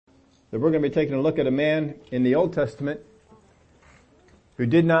that we're going to be taking a look at a man in the Old Testament who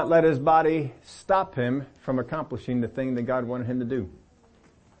did not let his body stop him from accomplishing the thing that God wanted him to do.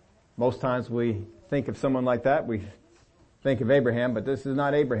 Most times we think of someone like that, we think of Abraham, but this is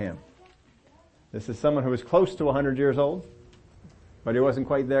not Abraham. This is someone who was close to 100 years old, but he wasn't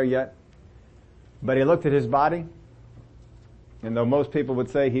quite there yet. But he looked at his body, and though most people would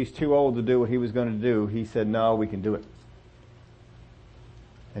say he's too old to do what he was going to do, he said, no, we can do it.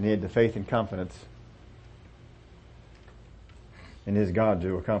 And he had the faith and confidence in his God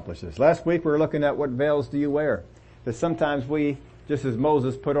to accomplish this. Last week we were looking at what veils do you wear? Because sometimes we, just as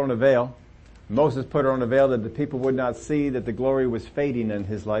Moses put on a veil that the people would not see that the glory was fading in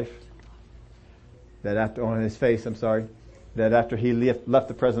his life, that after he left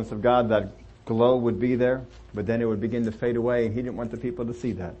the presence of God, that glow would be there, but then it would begin to fade away, and he didn't want the people to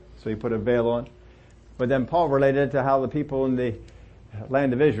see that. So he put a veil on. But then Paul related it to how the people in the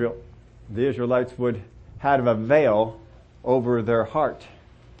land of Israel, the Israelites, would have a veil over their heart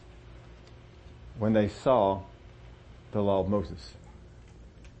when they saw the law of Moses,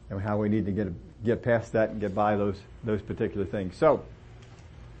 and how we need to get past that and get by those particular things. So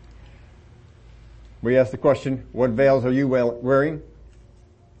we ask the question, what veils are you wearing?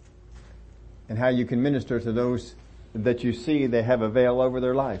 And how you can minister to those that you see they have a veil over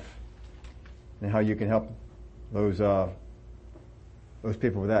their life, and how you can help those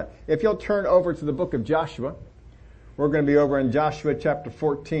people with that. If you'll turn over to the book of Joshua, we're going to be over in Joshua chapter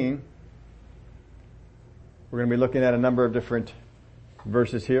 14. We're going to be looking at a number of different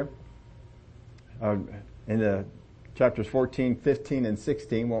verses here. In the chapters 14, 15, and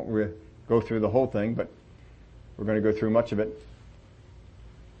 16, won't go through the whole thing, but we're going to go through much of it.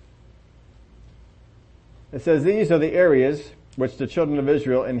 It says, these are the areas which the children of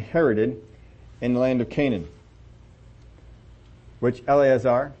Israel inherited in the land of Canaan, which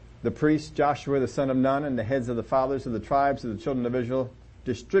Eleazar, the priest, Joshua the son of Nun, and the heads of the fathers of the tribes of the children of Israel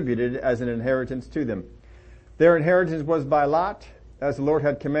distributed as an inheritance to them. Their inheritance was by lot, as the Lord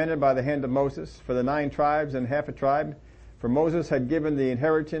had commanded by the hand of Moses, for the 9 tribes and half a tribe. For Moses had given the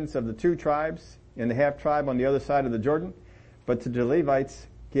inheritance of the 2 tribes and the half tribe on the other side of the Jordan, but to the Levites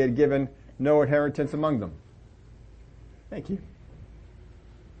he had given no inheritance among them. Thank you.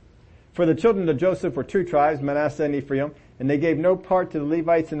 For the children of Joseph were 2 tribes, Manasseh and Ephraim, and they gave no part to the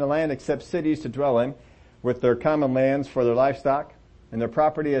Levites in the land except cities to dwell in, with their common lands for their livestock, and their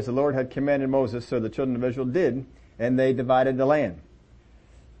property as the Lord had commanded Moses, so the children of Israel did, and they divided the land.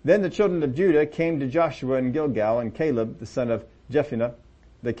 Then the children of Judah came to Joshua in Gilgal, and Caleb, the son of Jephunneh,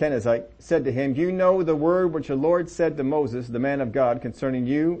 the Kenizzite, said to him, you know the word which the Lord said to Moses, the man of God, concerning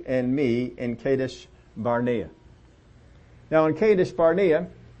you and me in Kadesh Barnea. Now in Kadesh Barnea,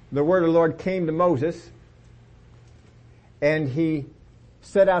 the word of the Lord came to Moses, and he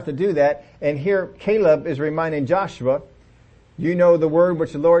set out to do that. And here Caleb is reminding Joshua, you know the word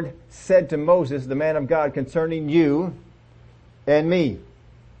which the Lord said to Moses, the man of God, concerning you and me.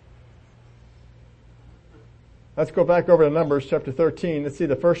 Let's go back over to Numbers chapter 13. Let's see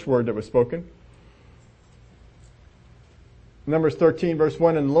the first word that was spoken. Numbers 13 verse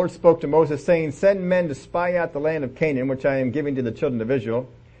 1, and the Lord spoke to Moses, saying, send men to spy out the land of Canaan, which I am giving to the children of Israel.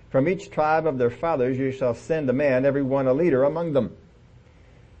 From each tribe of their fathers you shall send a man, every one a leader among them.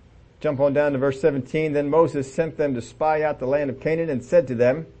 Jump on down to verse 17. Then Moses sent them to spy out the land of Canaan and said to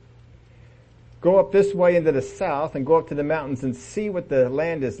them, go up this way into the south and go up to the mountains and see what the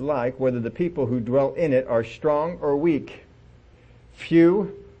land is like, whether the people who dwell in it are strong or weak,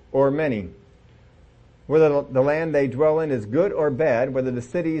 few or many, whether the land they dwell in is good or bad, whether the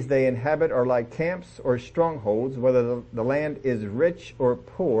cities they inhabit are like camps or strongholds, whether the land is rich or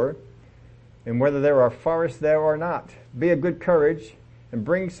poor, and whether there are forests there or not. Be of good courage and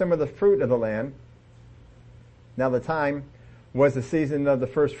bring some of the fruit of the land. Now the time was the season of the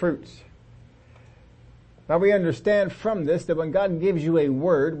first fruits. Now we understand from this that when God gives you a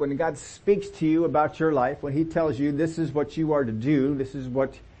word, when God speaks to you about your life, when He tells you this is what you are to do, this is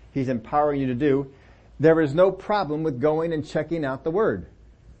what He's empowering you to do, there is no problem with going and checking out the word.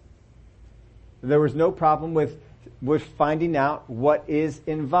 There was no problem with finding out what is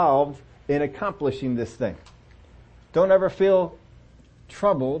involved in accomplishing this thing. Don't ever feel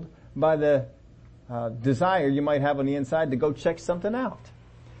troubled by the desire you might have on the inside to go check something out.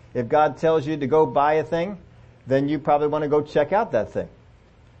 If God tells you to go buy a thing, then you probably want to go check out that thing.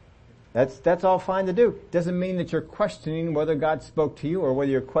 That's all fine to do. Doesn't mean that you're questioning whether God spoke to you or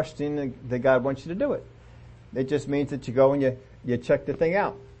whether you're questioning that God wants you to do it. It just means that you go and you check the thing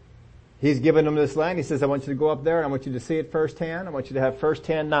out. He's given them this land. He says, I want you to go up there and I want you to see it firsthand. I want you to have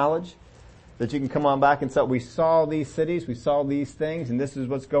firsthand knowledge that you can come on back and say, we saw these cities, we saw these things, and this is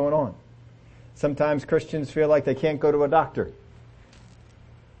what's going on. Sometimes Christians feel like they can't go to a doctor.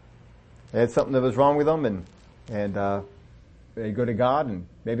 They had something that was wrong with them, and they go to God, and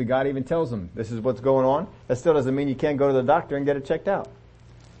maybe God even tells them, this is what's going on. That still doesn't mean you can't go to the doctor and get it checked out.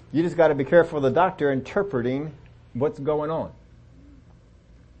 You just got to be careful of the doctor interpreting what's going on.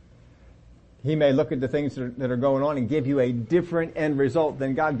 He may look at the things that are going on and give you a different end result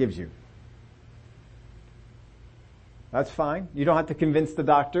than God gives you. That's fine. You don't have to convince the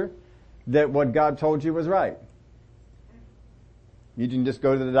doctor that what God told you was right. You can just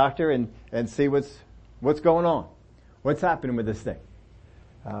go to the doctor and see what's going on. What's happening with this thing?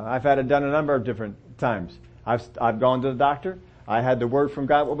 I've had it done a number of different times. I've gone to the doctor. I had the word from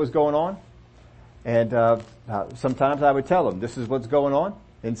God what was going on. And sometimes I would tell them, this is what's going on.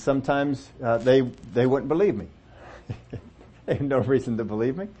 And sometimes they wouldn't believe me. They have no reason to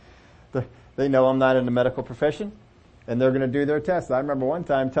believe me. They know I'm not in the medical profession. And they're going to do their tests. I remember one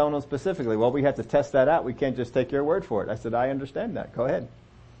time telling them specifically, well, we have to test that out. We can't just take your word for it. I said, I understand that. Go ahead.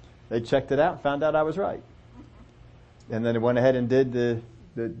 They checked it out, found out I was right. And then they went ahead and did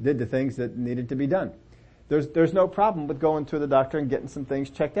the things that needed to be done. There's no problem with going to the doctor and getting some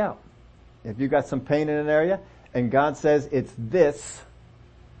things checked out. If you've got some pain in an area and God says it's this,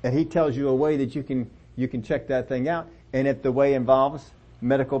 and He tells you a way that you can check that thing out, and if the way involves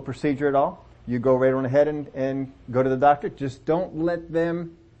medical procedure at all, you go right on ahead and go to the doctor. Just don't let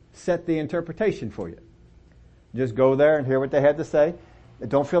them set the interpretation for you. Just go there and hear what they had to say.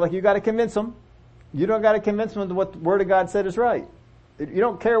 Don't feel like you got to convince them. You don't got to convince them that what the Word of God said is right. You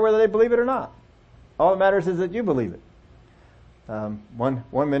don't care whether they believe it or not. All that matters is that you believe it. One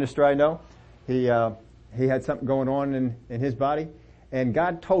minister I know, he had something going on in his body, and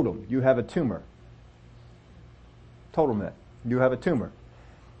God told him, you have a tumor. Told him that. You have a tumor.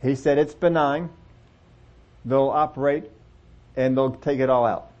 He said, it's benign. They'll operate and they'll take it all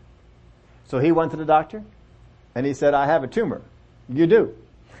out. So he went to the doctor and he said, I have a tumor. You do.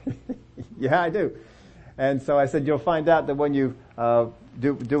 Yeah, I do. And so I said, you'll find out that when you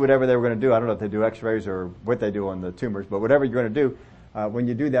do whatever they were going to do, I don't know if they do x-rays or what they do on the tumors, but whatever you're going to do, when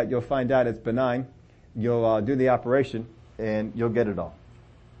you do that, you'll find out it's benign. You'll do the operation and you'll get it all.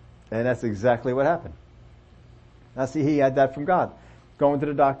 And that's exactly what happened. Now see, he had that from God. Going to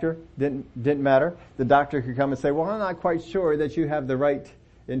the doctor didn't matter. The doctor could come and say, well, I'm not quite sure that you have the right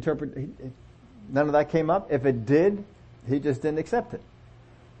interpretation. None of that came up. If it did, he just didn't accept it.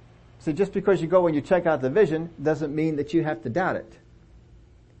 So just because you go and you check out the vision doesn't mean that you have to doubt it.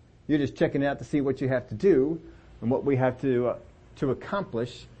 You're just checking it out to see what you have to do and what we have to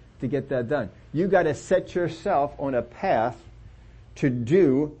accomplish to get that done. You got to set yourself on a path to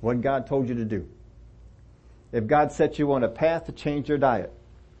do what God told you to do. If God set you on a path to change your diet,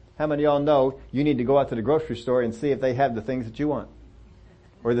 how many of y'all know you need to go out to the grocery store and see if they have the things that you want?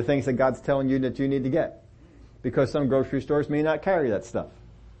 Or the things that God's telling you that you need to get? Because some grocery stores may not carry that stuff.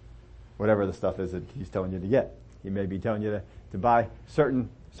 Whatever the stuff is that He's telling you to get. He may be telling you to buy certain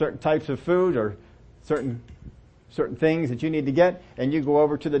types of food or certain things that you need to get, and you go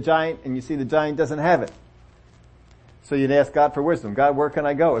over to the Giant and you see the Giant doesn't have it. So you'd ask God for wisdom. God, where can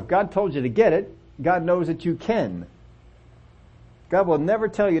I go? If God told you to get it, God knows that you can. God will never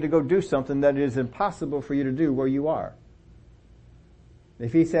tell you to go do something that is impossible for you to do where you are.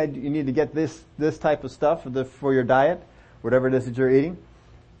 If He said you need to get this type of stuff for your diet, whatever it is that you're eating,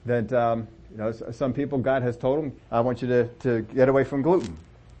 that some people God has told them, I want you to get away from gluten.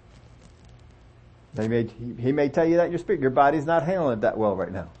 He may tell you that in your spirit. Your body's not handling it that well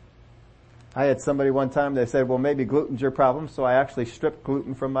right now. I had somebody one time, they said, well, maybe gluten's your problem, so I actually stripped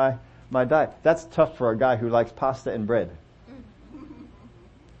gluten from my diet. That's tough for a guy who likes pasta and bread.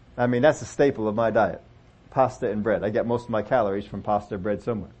 I mean, that's a staple of my diet. Pasta and bread. I get most of my calories from pasta and bread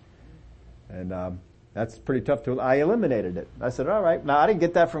somewhere. And that's pretty tough I eliminated it. I said, all right, now I didn't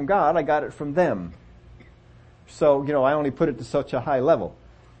get that from God, I got it from them. So, I only put it to such a high level.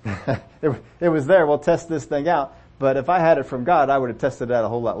 It was there, we'll test this thing out. But if I had it from God, I would have tested it out a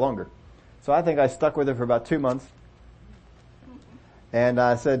whole lot longer. So I think I stuck with it for about 2 months. And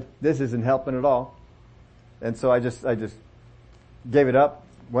I said, this isn't helping at all. And so I just gave it up,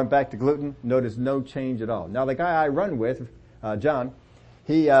 went back to gluten, noticed no change at all. Now the guy I run with, John,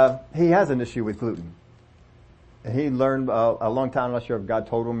 he has an issue with gluten. And he learned a long time, I'm not sure if God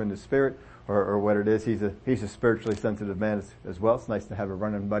told him in his spirit or what it is. He's a spiritually sensitive man as well. It's nice to have a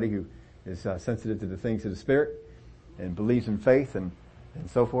running buddy who is sensitive to the things of the Spirit and believes in faith and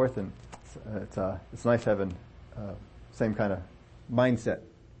so forth. And it's nice having same kind of mindset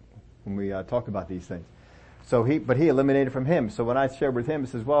when we talk about these things. But he eliminated from him. So when I shared with him,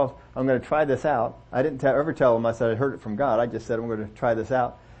 he says, well, I'm going to try this out. I didn't ever tell him I said I heard it from God. I just said I'm going to try this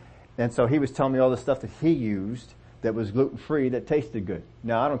out. And so he was telling me all the stuff that he used that was gluten-free that tasted good.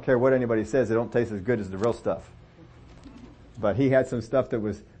 Now I don't care what anybody says, they don't taste as good as the real stuff. But he had some stuff that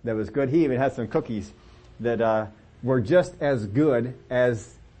was good. He even had some cookies that were just as good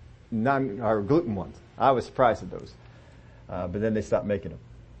as our gluten ones. I was surprised at those. But then they stopped making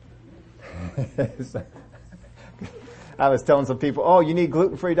them. So, I was telling some people, oh, you need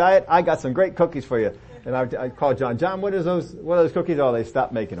gluten-free diet? I got some great cookies for you. And I called John, what are those cookies? Oh, they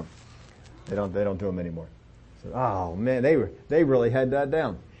stopped making them. They don't do them anymore. So, oh man, they really had that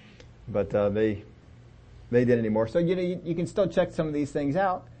down. But, they didn't anymore. So, you can still check some of these things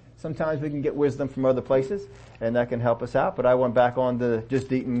out. Sometimes we can get wisdom from other places, and that can help us out. But I went back on to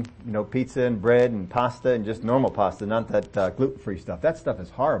just eating, pizza and bread and pasta and just normal pasta, not that, gluten-free stuff. That stuff is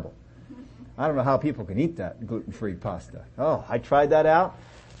horrible. I don't know how people can eat that gluten-free pasta. Oh, I tried that out.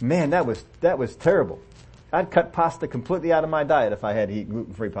 Man, that was terrible. I'd cut pasta completely out of my diet if I had to eat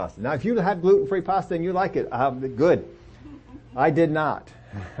gluten-free pasta. Now, if you have gluten-free pasta and you like it, good. I did not.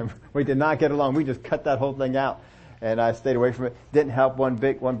 We did not get along. We just cut that whole thing out, and I stayed away from it. Didn't help one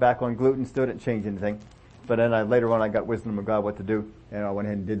back on gluten. Still didn't change anything. But then later on I got wisdom from God what to do, and I went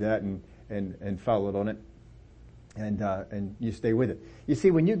ahead and did that and followed on it. And you stay with it. You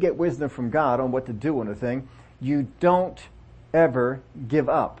see, when you get wisdom from God on what to do on a thing, you don't ever give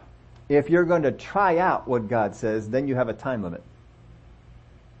up. If you're going to try out what God says, then you have a time limit.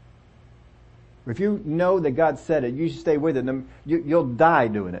 If you know that God said it, you should stay with it. You'll die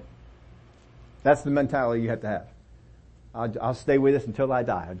doing it. That's the mentality you have to have. I'll stay with this until I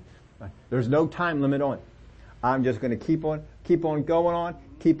die. There's no time limit on it. I'm just going to keep on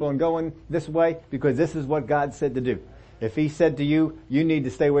going this way because this is what God said to do. If He said to you, you need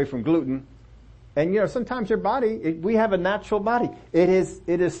to stay away from gluten, and sometimes your body, we have a natural body. It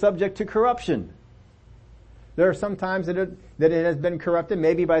is subject to corruption. There are some times that it has been corrupted,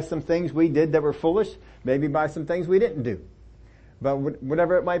 maybe by some things we did that were foolish, maybe by some things we didn't do. But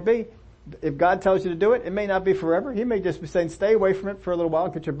whatever it might be, if God tells you to do it, it may not be forever. He may just be saying, stay away from it for a little while,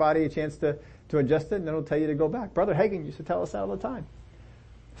 get your body a chance to adjust it, and then He'll tell you to go back. Brother Hagin used to tell us that all the time.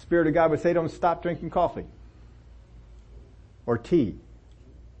 The Spirit of God would say, don't stop drinking coffee or tea.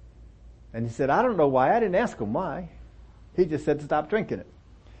 And he said, I don't know why. I didn't ask him why. He just said stop drinking it.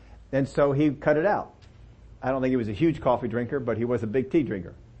 And so he cut it out. I don't think he was a huge coffee drinker, but he was a big tea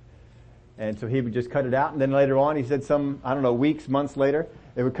drinker. And so he would just cut it out. And then later on, he said weeks, months later,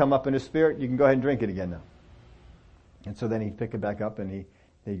 it would come up in his spirit. You can go ahead and drink it again now. And so then he'd pick it back up and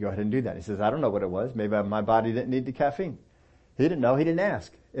he'd go ahead and do that. He says, I don't know what it was. Maybe my body didn't need the caffeine. He didn't know. He didn't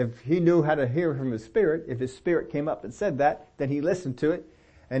ask. If he knew how to hear from his spirit, if his spirit came up and said that, then he listened to it.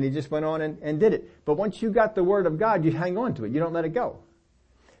 And he just went on and did it. But once you got the Word of God, you hang on to it. You don't let it go.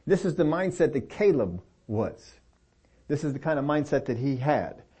 This is the mindset that Caleb was. This is the kind of mindset that he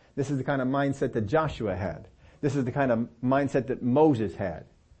had. This is the kind of mindset that Joshua had. This is the kind of mindset that Moses had.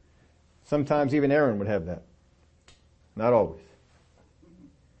 Sometimes even Aaron would have that. Not always.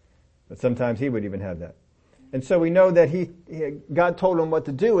 But sometimes he would even have that. And so we know that God told them what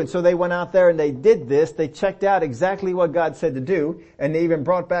to do. And so they went out there and they did this. They checked out exactly what God said to do. And they even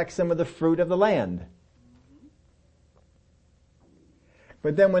brought back some of the fruit of the land.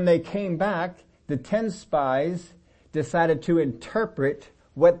 But then when they came back, the 10 spies decided to interpret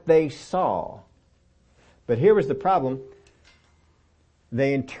what they saw. But here was the problem.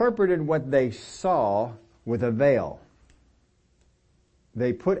 They interpreted what they saw with a veil.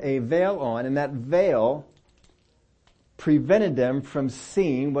 They put a veil on, and that veil prevented them from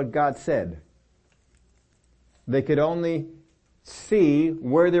seeing what God said. They could only see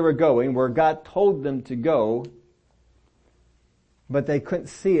where they were going, where God told them to go, but they couldn't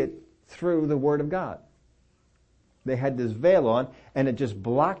see it through the Word of God. They had this veil on, and it just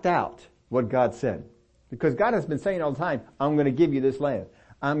blocked out what God said. Because God has been saying all the time, I'm going to give you this land.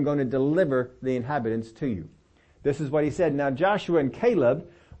 I'm going to deliver the inhabitants to you. This is what He said. Now Joshua and Caleb,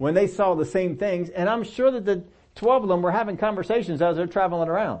 when they saw the same things, and I'm sure that the 12 of them were having conversations as they're traveling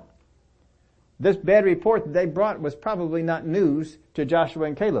around. This bad report that they brought was probably not news to Joshua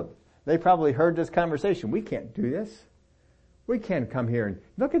and Caleb. They probably heard this conversation. We can't do this. We can't come here and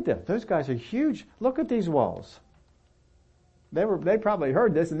look at them. Those guys are huge. Look at these walls. They probably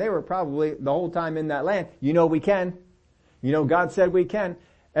heard this, and they were probably the whole time in that land. We can. God said we can.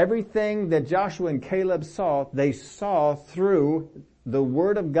 Everything that Joshua and Caleb saw, they saw through the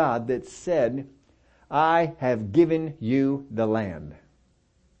Word of God that said, I have given you the land.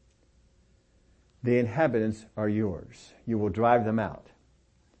 The inhabitants are yours. You will drive them out.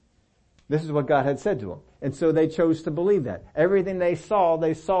 This is what God had said to them. And so they chose to believe that. Everything they saw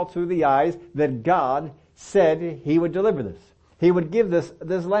through the eyes that God said He would deliver this. He would give this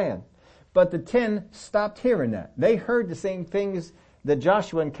land. But the 10 stopped hearing that. They heard the same things that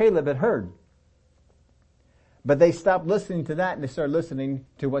Joshua and Caleb had heard. But they stopped listening to that and they started listening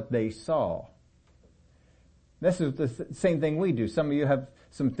to what they saw. This is the same thing we do. Some of you have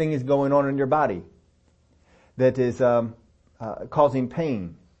some things going on in your body that is causing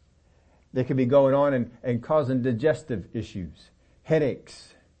pain. They could be going on and causing digestive issues,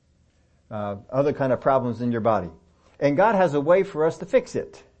 headaches, other kind of problems in your body. And God has a way for us to fix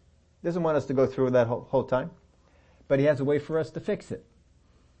it. He doesn't want us to go through that whole time, but He has a way for us to fix it.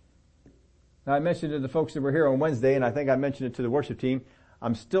 Now, I mentioned to the folks that were here on Wednesday, and I think I mentioned it to the worship team.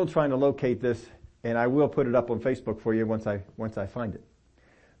 I'm still trying to locate this, and I will put it up on Facebook for you once I find it.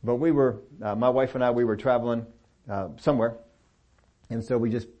 But we were, my wife and I, we were traveling somewhere, and so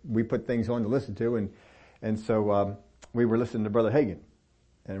we put things on to listen to, and so we were listening to Brother Hagin,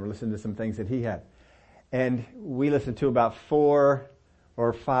 and we're listening to some things that he had, and we listened to about 4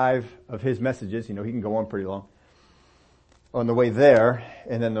 or 5 of his messages. You know, he can go on pretty long. On the way there,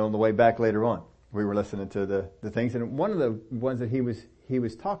 and then on the way back later on, we were listening to the things. And one of the ones that he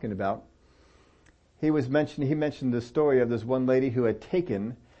was talking about, he mentioned the story of this one lady who had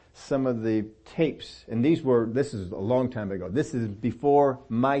taken some of the tapes, and this is a long time ago. This is before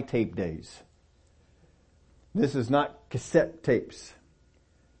my tape days. This is not cassette tapes.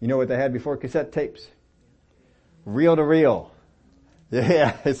 You know what they had before cassette tapes? Reel to reel.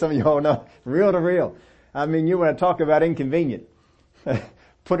 Yeah, some of you all know. Reel to reel. I mean, you want to talk about inconvenient.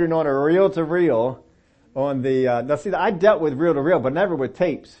 Putting on a reel-to-reel on the, now see, I dealt with reel-to-reel, but never with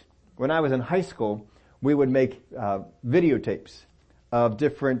tapes. When I was in high school, we would make videotapes of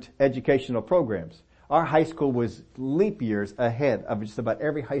different educational programs. Our high school was leap years ahead of just about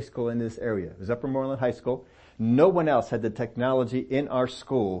every high school in this area. It was Upper Moreland High School. No one else had the technology in our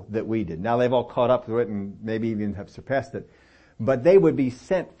school that we did. Now they've all caught up to it and maybe even have surpassed it. But they would be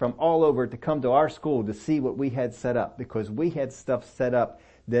sent from all over to come to our school to see what we had set up, because we had stuff set up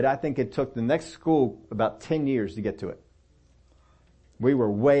that I think it took the next school about 10 years to get to it. We were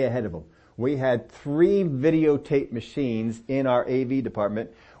way ahead of them. We had 3 videotape machines in our AV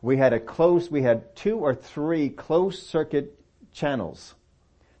department. We had 2 or 3 closed circuit channels.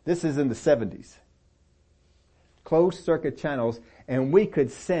 This is in the 70s. Closed circuit channels, and we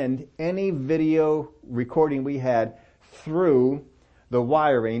could send any video recording we had through the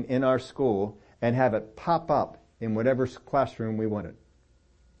wiring in our school and have it pop up in whatever classroom we wanted.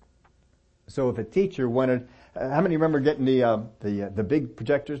 So if a teacher wanted, how many remember getting the big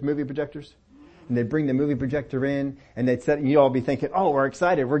projectors, movie projectors? And they'd bring the movie projector in and they'd set, and you'd all be thinking, oh, we're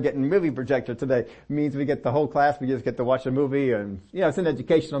excited, we're getting a movie projector today. It means we get the whole class, we just get to watch a movie, and it's an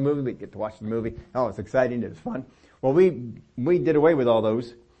educational movie, we get to watch the movie. Oh, it's exciting, it's fun. Well, we did away with all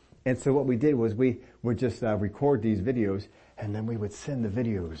those. And so what we did was we would just record these videos, and then we would send the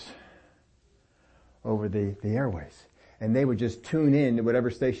videos over the airways. And they would just tune in to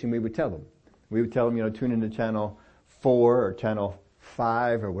whatever station we would tell them. We would tell them, tune into channel 4 or channel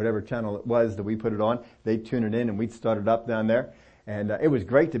 5 or whatever channel it was that we put it on. They'd tune it in, and we'd start it up down there. And it was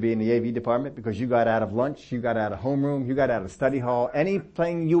great to be in the AV department because you got out of lunch, you got out of homeroom, you got out of study hall.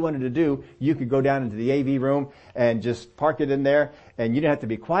 Anything you wanted to do, you could go down into the AV room and just park it in there, and you didn't have to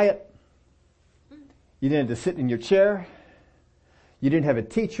be quiet. You didn't have to sit in your chair. You didn't have a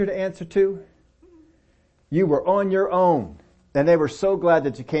teacher to answer to. You were on your own. And they were so glad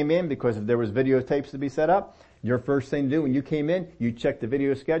that you came in, because if there was videotapes to be set up, your first thing to do when you came in, you checked the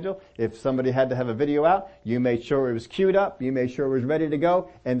video schedule. If somebody had to have a video out, you made sure it was queued up, you made sure it was ready to go,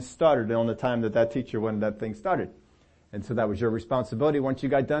 and started on the time that teacher wanted that thing started. And so that was your responsibility. Once you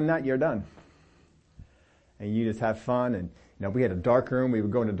got done that, you're done. And you just have fun. And we had a dark room. We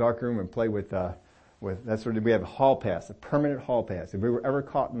would go in the dark room and play with that's what we have, a hall pass, a permanent hall pass. If we were ever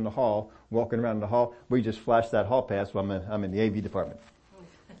caught in the hall, walking around in the hall, we just flashed that hall pass while I'm in the AV department.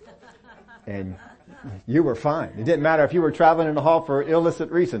 And you were fine. It didn't matter if you were traveling in the hall for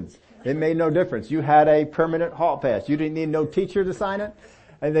illicit reasons. It made no difference. You had a permanent hall pass. You didn't need no teacher to sign it.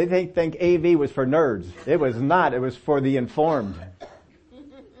 And they think AV was for nerds. It was not. It was for the informed.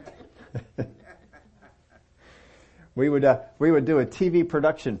 We would do a TV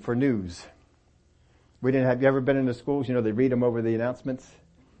production for news. Have you ever been in the schools? They read them over the announcements.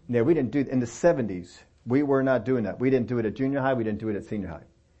 No, we didn't do it. In the 70s, we were not doing that. We didn't do it at junior high. We didn't do it at senior high.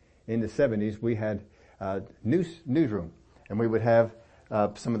 In the 70s, we had newsroom, and we would have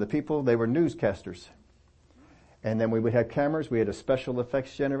some of the people, they were newscasters. And then we would have cameras. We had a special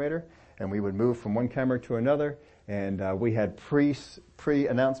effects generator, and we would move from one camera to another, And we had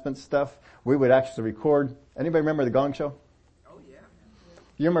pre-announcement stuff. We would actually record. Anybody remember the Gong Show? Oh, yeah.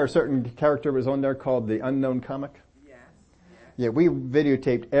 You remember a certain character was on there called the Unknown Comic? Yes. Yeah, we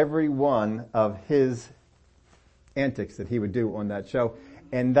videotaped every one of his antics that he would do on that show.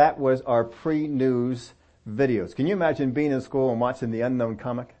 And that was our pre-news videos. Can you imagine being in school and watching the Unknown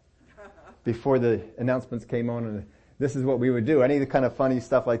Comic before the announcements came on? And this is what we would do. Any kind of funny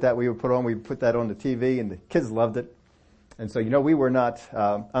stuff like that we would put on. We would put that on the TV, and the kids loved it. And so, we were not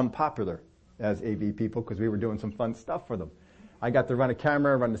unpopular as AV people because we were doing some fun stuff for them. I got to run a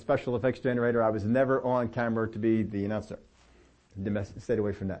camera, run the special effects generator. I was never on camera to be the announcer. Stayed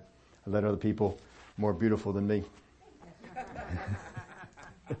away from that. I let other people more beautiful than me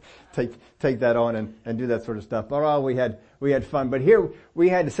take that on and do that sort of stuff. But we had fun. But here we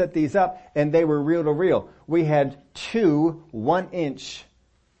had to set these up, and they were reel to reel. We had 2 1-inch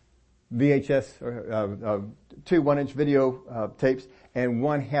VHS or 2 1-inch video tapes and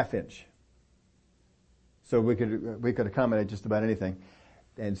 1 1/2-inch. So we could accommodate just about anything.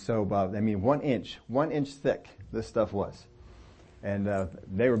 And so 1 inch thick this stuff was, and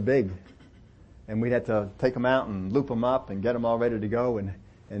they were big. And we'd have to take them out and loop them up and get them all ready to go and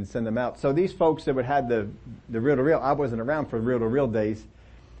send them out. So these folks that would have the reel-to-reel, I wasn't around for reel-to-reel days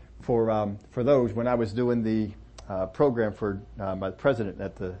for those when I was doing the program for my president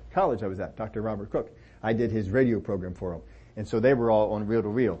at the college I was at, Dr. Robert Cook. I did his radio program for him. And so they were all on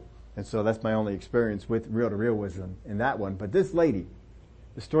reel-to-reel. And so that's my only experience with reel-to-reel was in that one. But this lady,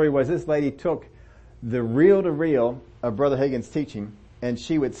 the story was this lady took the reel-to-reel of Brother Hagin's teaching, and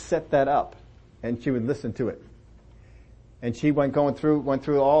she would set that up. And she would listen to it. And she went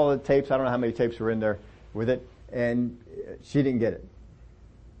through all the tapes. I don't know how many tapes were in there with it. And she didn't get it.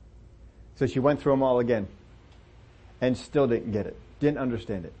 So she went through them all again. And still didn't get it. Didn't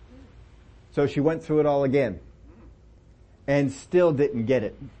understand it. So she went through it all again. And still didn't get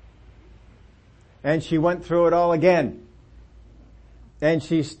it. And she went through it all again. And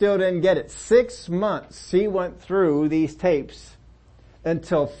she still didn't get it. 6 months she went through these tapes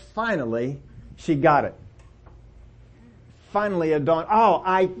until finally she got it. Finally it dawned,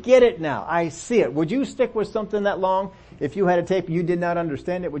 I get it now. I see it. Would you stick with something that long? If you had a tape and you did not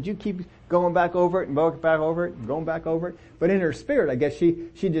understand it, would you keep going back over it and going back over it and going back over it? But in her spirit, I guess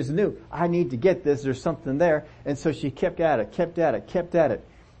she just knew, I need to get this. There's something there. And so she kept at it.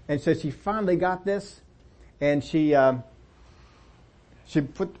 And so she finally got this, and she put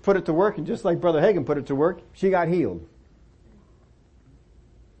it to work, and just like Brother Hagin put it to work, she got healed.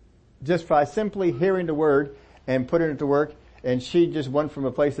 Just by simply hearing the word and putting it to work, and she just went from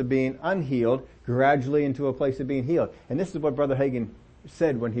a place of being unhealed gradually into a place of being healed. And this is what Brother Hagin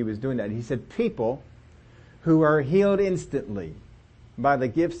said when he was doing that. He said, people who are healed instantly by the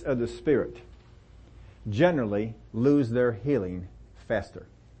gifts of the Spirit generally lose their healing faster.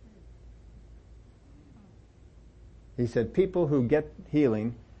 He said, people who get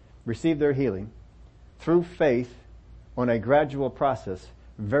healing, receive their healing through faith on a gradual process,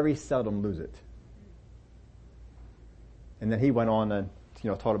 very seldom lose it. And then he went on and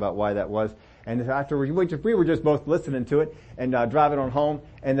taught about why that was. And afterwards, we were just both listening to it and driving on home.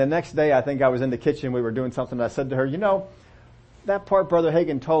 And the next day, I think I was in the kitchen. We were doing something. And I said to her, that part Brother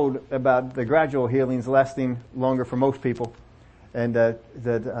Hagin told about the gradual healings lasting longer for most people, and that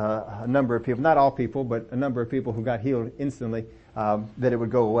a number of people, not all people, but a number of people who got healed instantly, that it would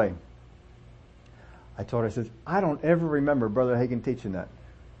go away. I told her, I said, I don't ever remember Brother Hagin teaching that.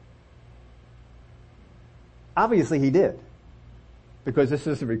 Obviously he did, because this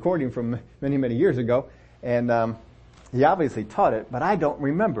is a recording from many, many years ago, and he obviously taught it, but I don't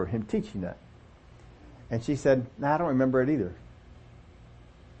remember him teaching that. And she said, I don't remember it either.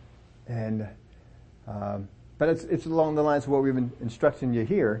 And but it's along the lines of what we've been instructing you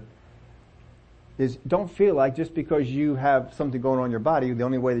here, is don't feel like just because you have something going on in your body, the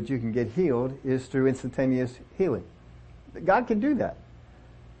only way that you can get healed is through instantaneous healing. God can do that.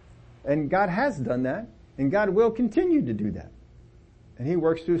 And God has done that. And God will continue to do that. And He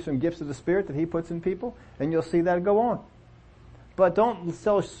works through some gifts of the Spirit that He puts in people, and you'll see that go on. But don't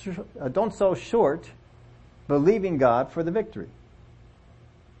sell short believing God for the victory.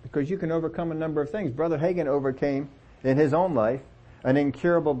 Because you can overcome a number of things. Brother Hagin overcame in his own life an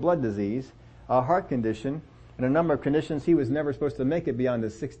incurable blood disease, a heart condition, and a number of conditions. He was never supposed to make it beyond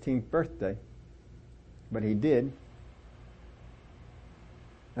his 16th birthday. But he did.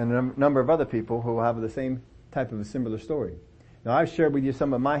 And a number of other people who have the same type of a similar story. Now, I've shared with you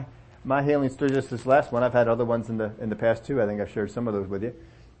some of my healing stories. Just this last one. I've had other ones in the past too. I think I've shared some of those with you.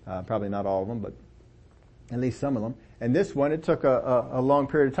 Probably not all of them, but at least some of them. And this one, it took a long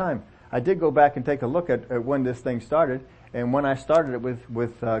period of time. I did go back and take a look at when this thing started. And when I started it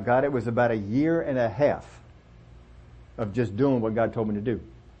with God, it was about 1.5 years of just doing what God told me to do.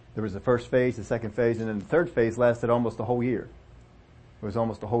 There was the first phase, the second phase, and then the third phase lasted almost a whole year. It was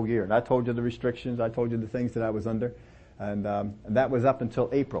almost a whole year. And I told you the restrictions. I told you the things that I was under. And that was up until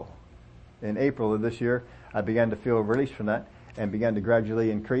April. In April of this year, I began to feel release from that and began to gradually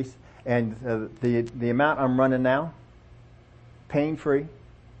increase. And the amount I'm running now, pain-free.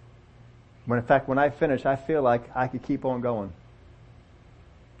 In fact, when I finish, I feel like I could keep on going.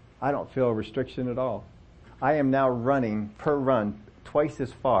 I don't feel a restriction at all. I am now running per run twice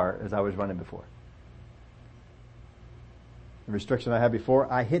as far as I was running before. The restriction I had before,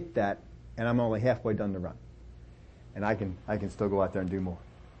 I hit that, and I'm only halfway done the run. And I can still go out there and do more.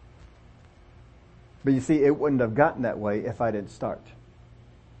 But you see, it wouldn't have gotten that way if I didn't start.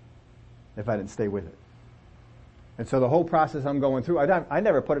 If I didn't stay with it. And so the whole process I'm going through, I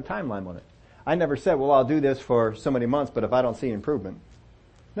never put a timeline on it. I never said, well, I'll do this for so many months, but if I don't see improvement.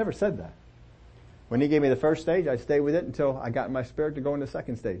 Never said that. When he gave me the first stage, I stayed with it until I got in my spirit to go into the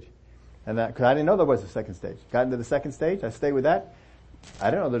second stage. And that, cause I didn't know there was a second stage. Got into the second stage, I stayed with that. I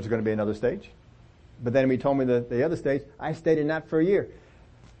didn't know there's going to be another stage. But then he told me the other stage, I stayed in that for a year.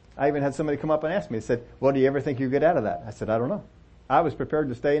 I even had somebody come up and ask me, said, well, do you ever think you get out of that? I said, I don't know. I was prepared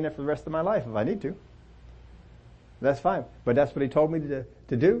to stay in it for the rest of my life if I need to. That's fine. But that's what he told me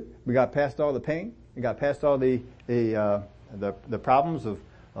to do. We got past all the pain. We got past all the problems of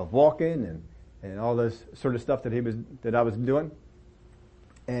walking and all this sort of stuff that I was doing.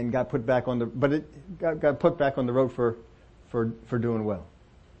 And got put back on got put back on the road for doing well.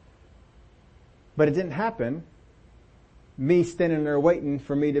 But it didn't happen, me standing there waiting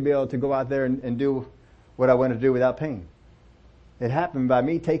for me to be able to go out there and do what I wanted to do without pain. It happened by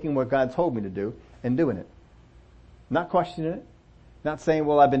me taking what God told me to do and doing it. Not questioning it. Not saying,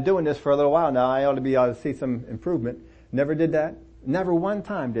 well, I've been doing this for a little while now. I ought to be able to see some improvement. Never did that. Never one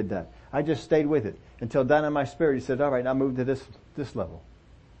time did that. I just stayed with it until down in my spirit he said, all right, now move to this level.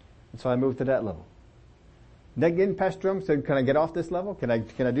 And so I moved to that level. Never getting pestered him, said, can I get off this level? Can I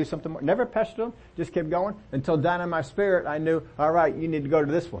do something more? Never pestered him, just kept going until down in my spirit I knew, all right, you need to go to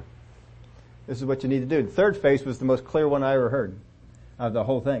this one. This is what you need to do. The third phase was the most clear one I ever heard of the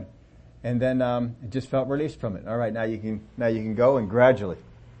whole thing. And then it just felt released from it. All right, now you can go, and gradually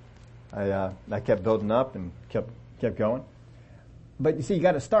I kept building up and kept going. But you see, you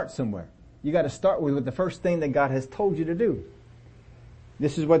got to start somewhere. You got to start with the first thing that God has told you to do.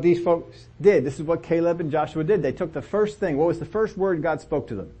 This is what these folks did. This is what Caleb and Joshua did. They took the first thing. What was the first word God spoke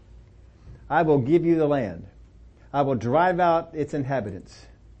to them? I will give you the land. I will drive out its inhabitants.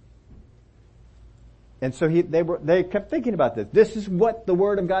 And so they kept thinking about this. This is what the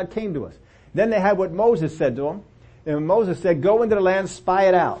word of God came to us. Then they had what Moses said to them. And Moses said, go into the land, spy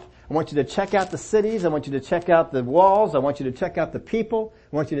it out. I want you to check out the cities. I want you to check out the walls. I want you to check out the people.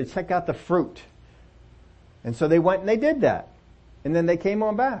 I want you to check out the fruit. And so they went and they did that. And then they came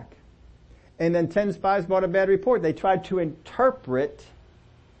on back. And then 10 spies brought a bad report. They tried to interpret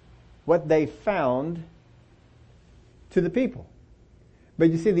what they found to the people.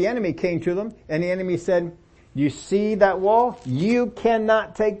 But you see, the enemy came to them, and the enemy said, you see that wall? You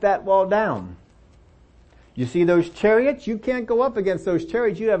cannot take that wall down. You see those chariots? You can't go up against those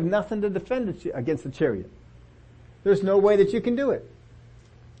chariots. You have nothing to defend against the chariot. There's no way that you can do it.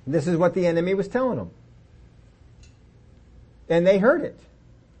 This is what the enemy was telling them. And they heard it.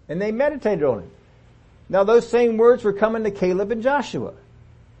 And they meditated on it. Now those same words were coming to Caleb and Joshua.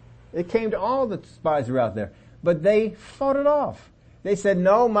 It came to all the spies who were out there. But they fought it off. They said,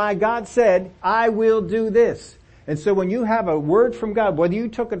 no, my God said, I will do this. And so when you have a word from God, whether you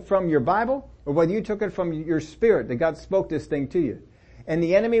took it from your Bible or whether you took it from your spirit, that God spoke this thing to you. And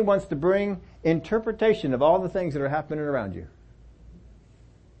the enemy wants to bring interpretation of all the things that are happening around you.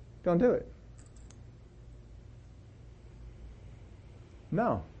 Don't do it.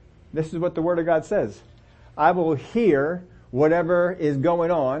 No. This is what the Word of God says. I will hear whatever is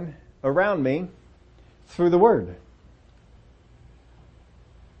going on around me through the Word.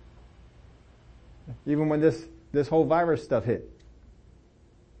 Even when this whole virus stuff hit.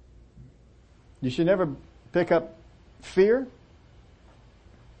 You should never pick up fear,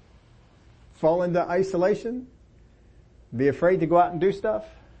 fall into isolation, be afraid to go out and do stuff.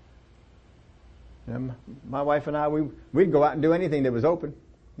 And my wife and I, we'd go out and do anything that was open.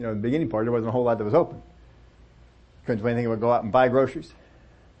 You know, the beginning part, there wasn't a whole lot that was open. Couldn't do anything but go out and buy groceries.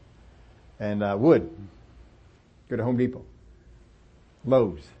 And wood. Go to Home Depot.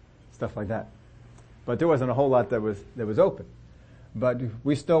 Lowe's. Stuff like that. But there wasn't a whole lot that was open. But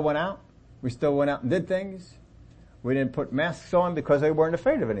we still went out. We still went out and did things. We didn't put masks on because they weren't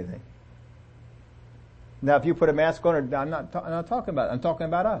afraid of anything. Now, if you put a mask on, I'm not talking about it. I'm talking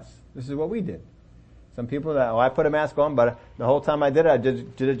about us. This is what we did. Some people that, I put a mask on, but the whole time I did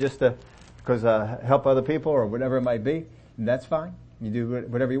it just because help other people or whatever it might be. And that's fine. You do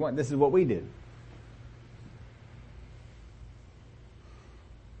whatever you want. This is what we did.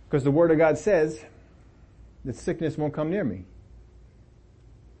 Because the Word of God says that sickness won't come near me.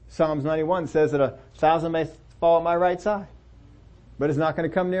 Psalms 91 says that 1,000 may fall at my right side, but it's not going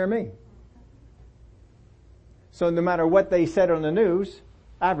to come near me. So no matter what they said on the news,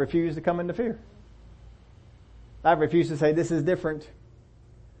 I've refused to come into fear. I've refused to say this is different.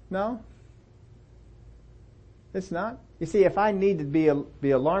 No. It's not. You see, if I need to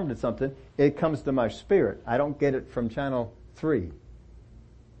be alarmed at something, it comes to my spirit. I don't get it from channel 3.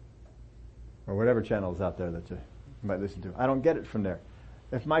 Or whatever channel is out there that you might listen to. I don't get it from there.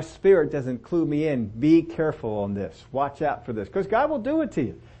 If my spirit doesn't clue me in, be careful on this. Watch out for this. Because God will do it to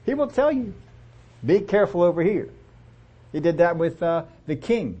you. He will tell you. Be careful over here. He did that with the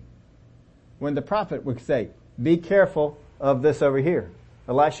king. When the prophet would say, be careful of this over here.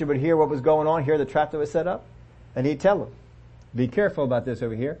 Elisha would hear what was going on, hear the trap that was set up, and he'd tell him, be careful about this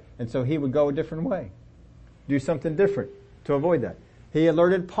over here. And so he would go a different way. Do something different to avoid that. He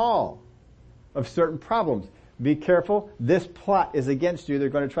alerted Paul of certain problems. Be careful, this plot is against you, they're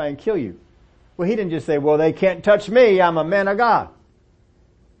going to try and kill you. Well, he didn't just say, well, they can't touch me, I'm a man of God.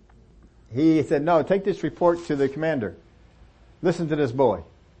 He said, no, take this report to the commander. Listen to this boy.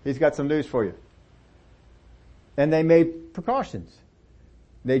 He's got some news for you. And they made precautions.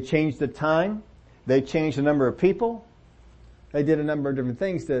 They changed the time. They changed the number of people. They did a number of different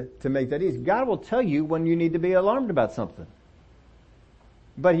things to make that easy. God will tell you when you need to be alarmed about something.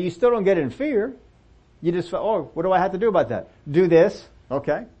 But you still don't get in fear. You just, what do I have to do about that? Do this.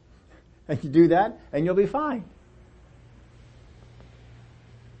 Okay. And you do that and you'll be fine.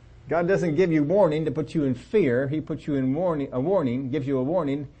 God doesn't give you warning to put you in fear. He puts you in gives you a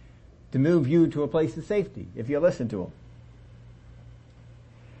warning to move you to a place of safety if you listen to Him.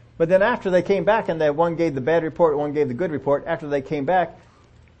 But then after they came back and one gave the bad report, one gave the good report, after they came back,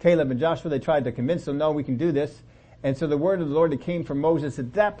 Caleb and Joshua, they tried to convince them, no, we can do this. And so the word of the Lord that came from Moses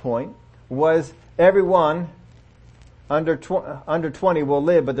at that point was, everyone under 20 will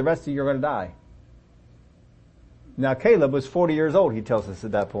live, but the rest of you are going to die. Now Caleb was 40 years old, he tells us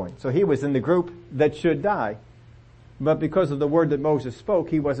at that point. So he was in the group that should die. But because of the word that Moses spoke,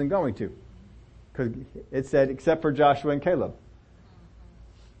 he wasn't going to. Because it said, except for Joshua and Caleb.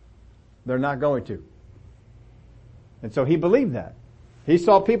 They're not going to. And so he believed that. He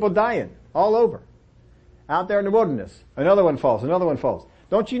saw people dying all over. Out there in the wilderness. Another one falls, another one falls.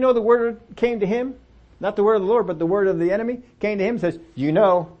 Don't you know the word came to him? Not the word of the Lord, but the word of the enemy came to him and says, you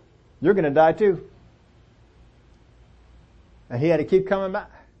know, you're going to die too. And he had to keep coming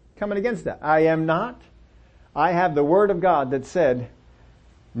against that. I am not. I have the word of God that said,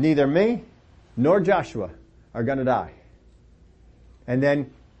 neither me nor Joshua are going to die. And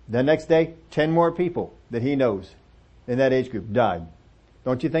then the next day, 10 more people that he knows in that age group died.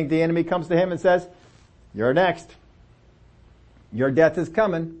 Don't you think the enemy comes to him and says, you're next. Your death is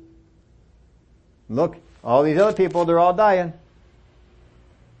coming. Look, all these other people, they're all dying.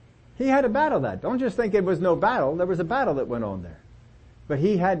 He had to battle that. Don't just think it was no battle. There was a battle that went on there. But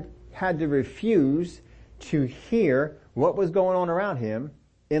he had to refuse to hear what was going on around him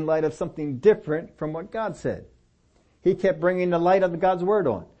in light of something different from what God said. He kept bringing the light of God's word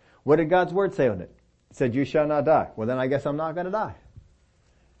on. What did God's word say on it? It said, you shall not die. Well, then I guess I'm not going to die.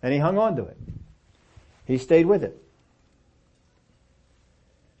 And he hung on to it. He stayed with it.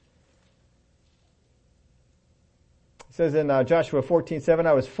 It says in Joshua 14:7,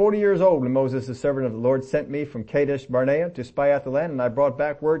 I was 40 years old when Moses, the servant of the Lord, sent me from Kadesh Barnea to spy out the land, and I brought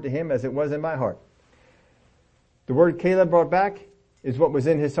back word to him as it was in my heart. The word Caleb brought back is what was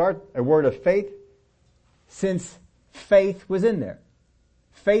in his heart, a word of faith, since faith was in there.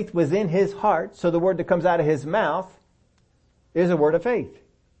 Faith was in his heart, so the word that comes out of his mouth is a word of faith.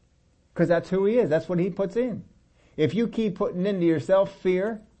 Because that's who he is. That's what he puts in. If you keep putting into yourself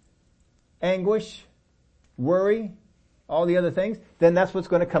fear, anguish, worry, all the other things, then that's what's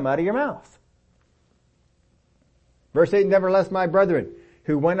going to come out of your mouth. Verse 8, nevertheless, my brethren,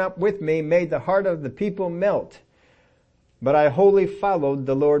 who went up with me, made the heart of the people melt. But I wholly followed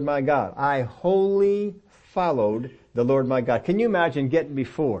the Lord my God. I wholly followed the Lord my God. Can you imagine getting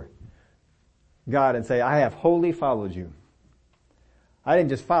before God and say, I have wholly followed you. I didn't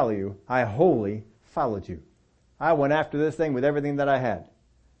just follow you, I wholly followed you. I went after this thing with everything that I had.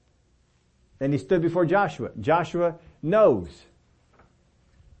 And he stood before Joshua. Joshua knows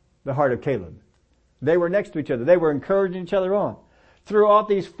the heart of Caleb. They were next to each other. They were encouraging each other on. Throughout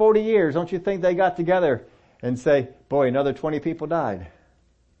these 40 years, don't you think they got together and say, boy, another 20 people died.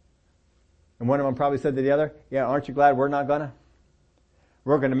 And one of them probably said to the other, yeah, aren't you glad we're not gonna?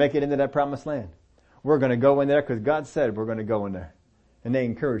 We're gonna make it into that promised land. We're gonna go in there because God said we're gonna go in there. And they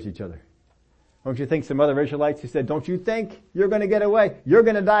encouraged each other. Don't you think some other Israelites who said, don't you think you're gonna get away? You're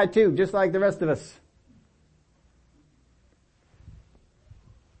gonna die too, just like the rest of us.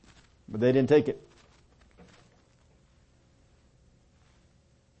 But they didn't take it.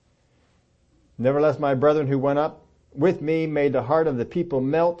 Nevertheless, my brethren who went up with me made the heart of the people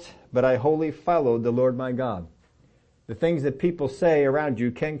melt, but I wholly followed the Lord my God. The things that people say around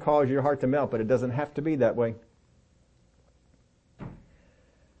you can cause your heart to melt, but it doesn't have to be that way.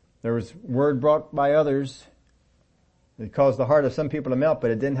 There was word brought by others that caused the heart of some people to melt, but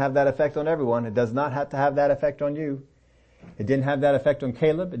it didn't have that effect on everyone. It does not have to have that effect on you. It didn't have that effect on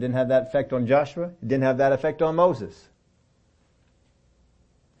Caleb. It didn't have that effect on Joshua. It didn't have that effect on Moses.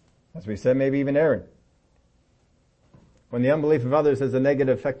 As we said, maybe even Aaron. When the unbelief of others has a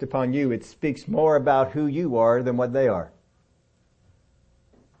negative effect upon you, it speaks more about who you are than what they are.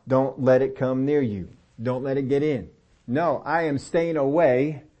 Don't let it come near you. Don't let it get in. No, I am staying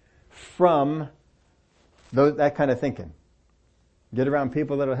away from that kind of thinking. Get around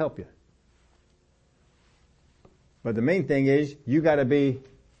people that'll help you. But the main thing is, you gotta be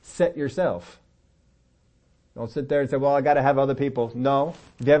set yourself. Don't sit there and say, well, I gotta have other people. No.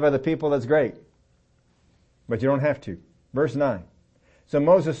 If you have other people, that's great. But you don't have to. Verse 9. So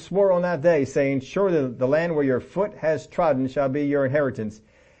Moses swore on that day, saying, surely the land where your foot has trodden shall be your inheritance,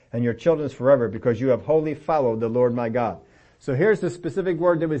 and your children's forever, because you have wholly followed the Lord my God. So here's the specific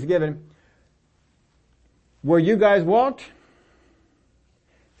word that was given. Where you guys walked,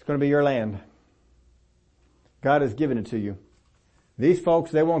 it's going to be your land. God has given it to you. These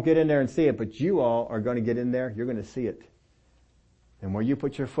folks, they won't get in there and see it, but you all are going to get in there. You're going to see it. And where you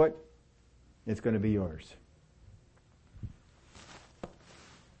put your foot, it's going to be yours.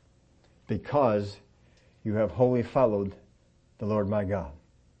 Because you have wholly followed the Lord my God.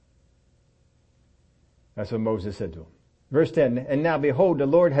 That's what Moses said to him. Verse 10, and now behold, the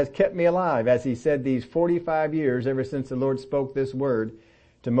Lord has kept me alive, as he said, these 45 years, ever since the Lord spoke this word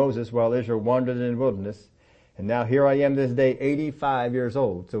to Moses while Israel wandered in the wilderness. And now here I am this day, 85 years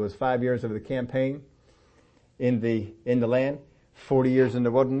old. So it was 5 years of the campaign in the land, 40 years in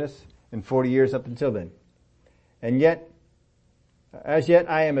the wilderness, and 40 years up until then. And yet, as yet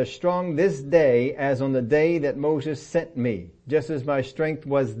I am as strong this day as on the day that Moses sent me. Just as my strength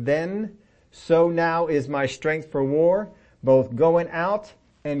was then, so now is my strength for war, both going out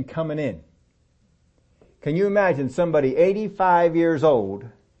and coming in. Can you imagine somebody 85 years old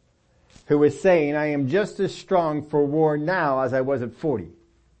who is saying, I am just as strong for war now as I was at 40?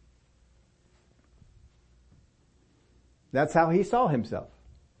 That's how he saw himself.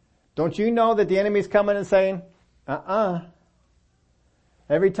 Don't you know that the enemy's coming and saying,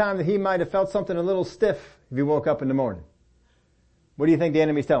 Every time that he might have felt something a little stiff if he woke up in the morning. What do you think the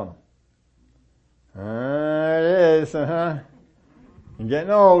enemy's telling him? It is, You're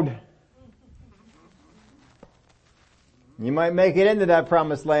getting old. You might make it into that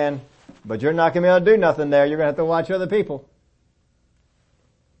promised land, but you're not going to be able to do nothing there. You're going to have to watch other people.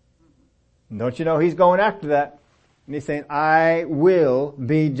 And don't you know he's going after that? And he's saying, I will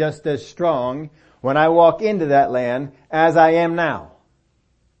be just as strong when I walk into that land as I am now.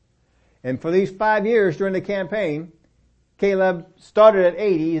 And for these 5 years during the campaign, Caleb started at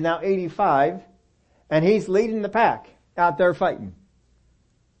 80, he's now 85, and he's leading the pack out there fighting.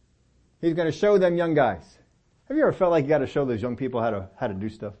 He's going to show them young guys. Have you ever felt like you got to show those young people how to do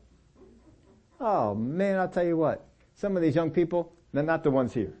stuff? Oh man, I'll tell you what. Some of these young people, they're not the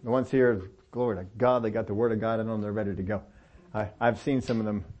ones here. The ones here, glory to God, they got the Word of God in them, they're ready to go. I've seen some of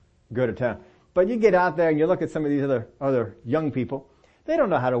them go to town. But you get out there and you look at some of these other young people, they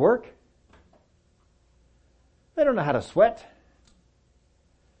don't know how to work. They don't know how to sweat.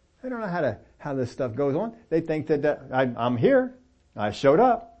 They don't know how this stuff goes on. They think that I'm here. I showed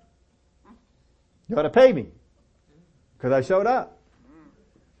up. You ought to pay me because I showed up.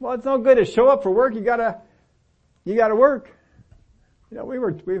 Well, it's no good to show up for work. You gotta work. You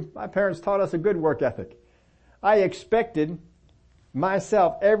know, my parents taught us a good work ethic. I expected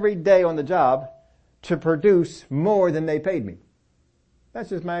myself every day on the job to produce more than they paid me. That's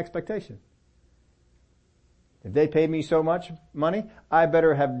just my expectation. If they paid me so much money, I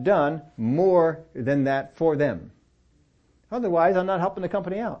better have done more than that for them. Otherwise, I'm not helping the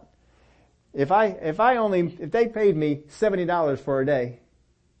company out. If they paid me $70 for a day,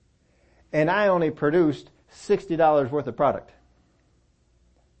 and I only produced $60 worth of product,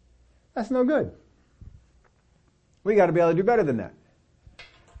 that's no good. We got to be able to do better than that.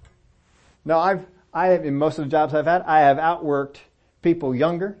 Now, in most of the jobs I've had, I have outworked people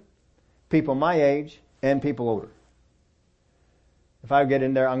younger, people my age, and people older. If I get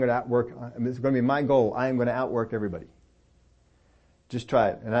in there, I'm going to outwork, it's going to be my goal. I am going to outwork everybody. Just try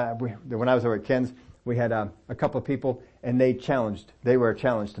it. And when I was over at Ken's, we had a couple of people, and they were a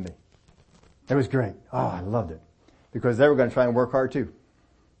challenge to me. It was great. Oh, I loved it. Because they were going to try and work hard too.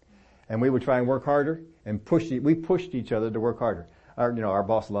 And we would try and work harder, and we pushed each other to work harder. Our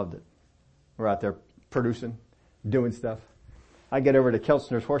boss loved it. We're out there producing, doing stuff. I get over to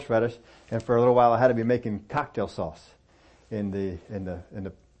Kelchner's horseradish, and for a little while I had to be making cocktail sauce in the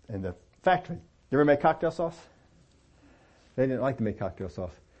factory. You ever make cocktail sauce? They didn't like to make cocktail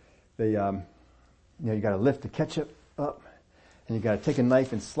sauce. You got to lift the ketchup up, and you got to take a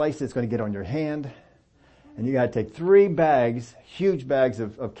knife and slice it. It's going to get on your hand, and you got to take 3 bags, huge bags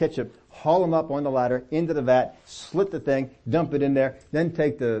of ketchup, haul them up on the ladder into the vat, slit the thing, dump it in there, then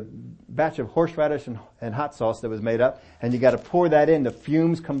take the batch of horseradish and hot sauce that was made up, and you got to pour that in. The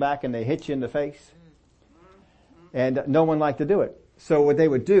fumes come back and they hit you in the face. And no one liked to do it. So what they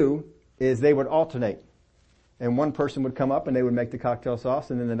would do is they would alternate. And one person would come up and they would make the cocktail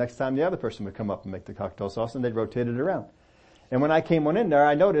sauce, and then the next time the other person would come up and make the cocktail sauce, and they'd rotate it around. And when I came on in there,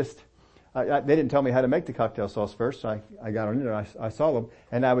 I noticed, they didn't tell me how to make the cocktail sauce first. So I got on in there, I saw them,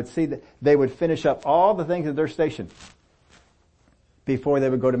 and I would see that they would finish up all the things at their station before they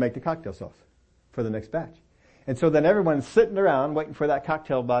would go to make the cocktail sauce for the next batch. And so then everyone's sitting around waiting for that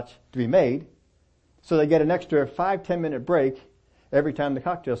cocktail batch to be made, so they get an extra 5-10 minute break every time the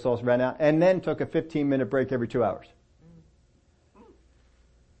cocktail sauce ran out, and then took a 15-minute break every 2 hours.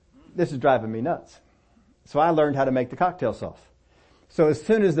 This is driving me nuts. So I learned how to make the cocktail sauce. So as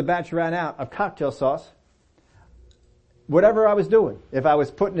soon as the batch ran out of cocktail sauce, whatever I was doing, if I was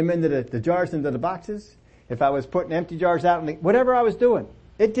putting them into the jars, into the boxes, if I was putting empty jars out, whatever I was doing,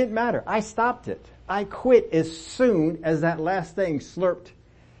 it didn't matter. I stopped it. I quit as soon as that last thing slurped,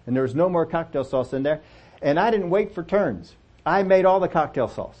 and there was no more cocktail sauce in there. And I didn't wait for turns. I made all the cocktail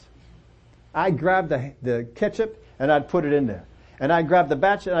sauce. I grabbed the ketchup and I'd put it in there. And I'd grab the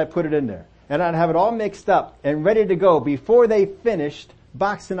batch and I'd put it in there. And I'd have it all mixed up and ready to go before they finished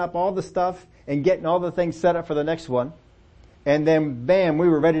boxing up all the stuff and getting all the things set up for the next one. And then bam, we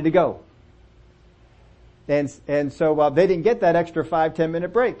were ready to go. And so they didn't get that extra 5-10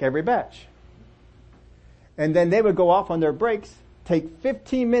 minute break every batch. And then they would go off on their breaks, take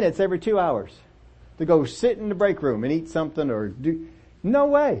 15 minutes every 2 hours to go sit in the break room and eat something or do. No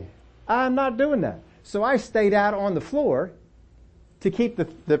way. I'm not doing that. So I stayed out on the floor to keep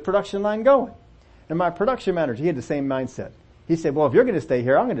the production line going. And my production manager, he had the same mindset. He said, well, if you're going to stay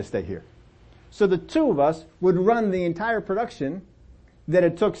here, I'm going to stay here. So the two of us would run the entire production that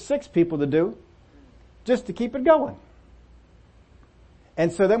it took 6 people to do just to keep it going.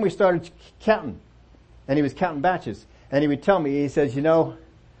 And so then we started counting. And he was counting batches. And he would tell me, he says,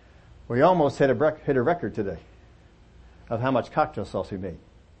 we almost hit a record today of how much cocktail sauce we made.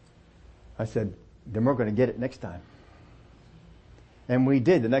 I said, then we're going to get it next time. And we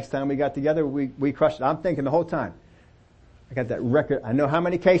did. The next time we got together, we crushed it. I'm thinking the whole time, I got that record. I know how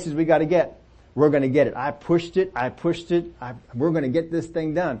many cases we got to get. We're going to get it. I pushed it. We're going to get this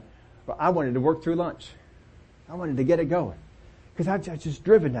thing done. But I wanted to work through lunch. I wanted to get it going. Because I was just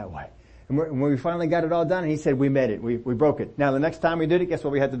driven that way. And when we finally got it all done, he said, we made it. We broke it. Now the next time we did it, guess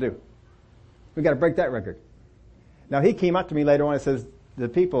what we had to do? We got to break that record. Now he came up to me later on and says, the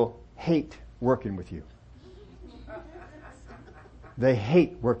people hate working with you. They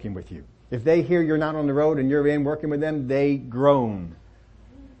hate working with you. If they hear you're not on the road and you're in working with them, they groan.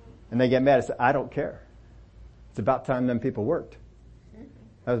 And they get mad. I said, I don't care. It's about time them people worked.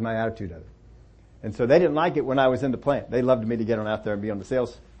 That was my attitude of it. And so they didn't like it when I was in the plant. They loved me to get on out there and be on the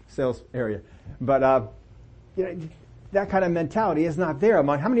sales area. But, that kind of mentality is not there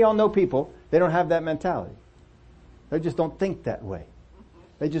among, how many of y'all know people, they don't have that mentality? They just don't think that way.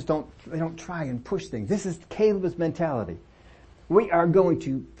 They don't try and push things. This is Caleb's mentality. We are going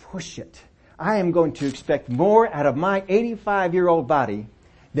to push it. I am going to expect more out of my 85-year-old body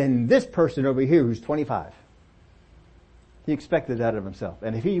than this person over here who's 25. He expected that of himself.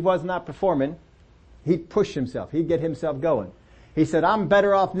 And if he was not performing, he'd push himself. He'd get himself going. He said, I'm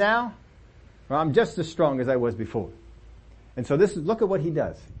better off now, or I'm just as strong as I was before. And so look at what he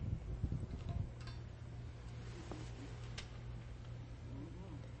does.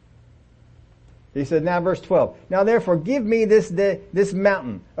 He said, now verse 12, now therefore give me this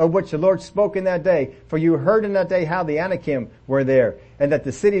mountain of which the Lord spoke in that day, for you heard in that day how the Anakim were there, and that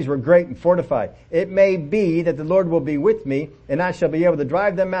the cities were great and fortified. It may be that the Lord will be with me, and I shall be able to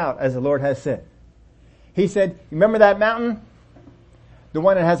drive them out, as the Lord has said. He said, remember that mountain? The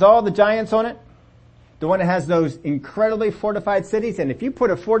one that has all the giants on it? The one that has those incredibly fortified cities. And if you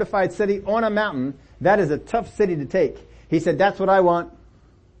put a fortified city on a mountain, that is a tough city to take. He said, that's what I want.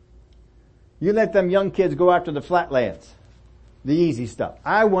 You let them young kids go after the flatlands. The easy stuff.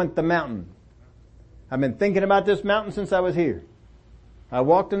 I want the mountain. I've been thinking about this mountain since I was here. I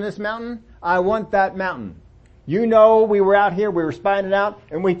walked on this mountain. I want that mountain. You know, we were out here, we were spying it out,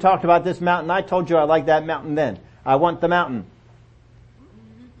 and we talked about this mountain. I told you I like that mountain then. I want the mountain.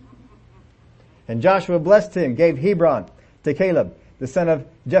 And Joshua blessed him, gave Hebron to Caleb, the son of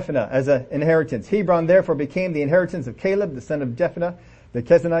Jephunneh, as an inheritance. Hebron therefore became the inheritance of Caleb, the son of Jephunneh, the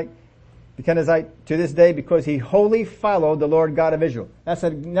Kenizzite, to this day, because he wholly followed the Lord God of Israel. That's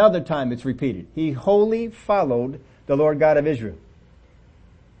another time it's repeated. He wholly followed the Lord God of Israel.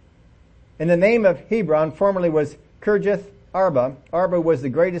 And the name of Hebron formerly was Kirjath Arba. Arba was the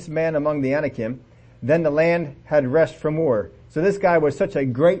greatest man among the Anakim. Then the land had rest from war. So this guy was such a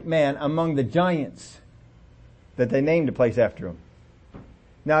great man among the giants that they named a place after him.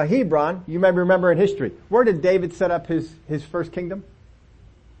 Now Hebron, you may remember in history, where did David set up his first kingdom?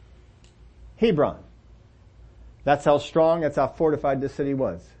 Hebron. That's how strong, that's how fortified this city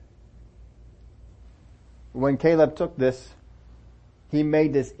was. When Caleb took this, he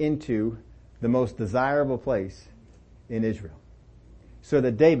made this into the most desirable place in Israel. So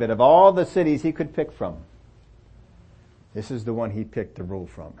that David, of all the cities he could pick from, this is the one he picked to rule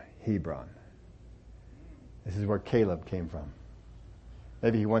from, Hebron. This is where Caleb came from.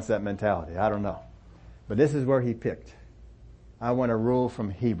 Maybe he wants that mentality, I don't know. But this is where he picked. I want to rule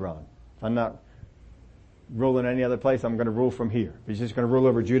from Hebron. I'm not ruling any other place, I'm going to rule from here. He's just going to rule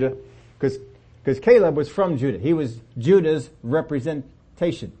over Judah. Because Caleb was from Judah. He was Judah's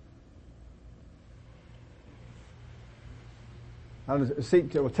representation.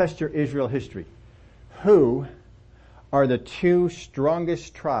 We'll test your Israel history. Who are the two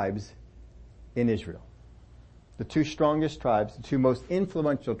strongest tribes in Israel? The two strongest tribes, the two most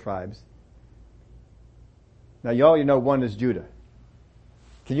influential tribes. Now you know one is Judah.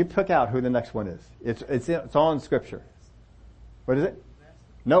 Can you pick out who the next one is? It's all in Scripture. What is it?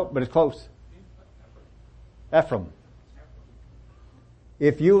 Nope, but it's close. Ephraim.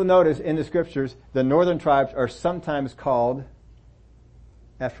 If you will notice in the Scriptures, the northern tribes are sometimes called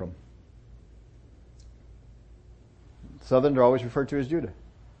Ephraim. Southern are always referred to as Judah.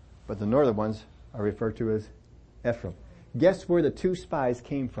 But the northern ones are referred to as Ephraim. Guess where the two spies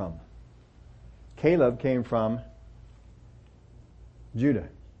came from? Caleb came from Judah.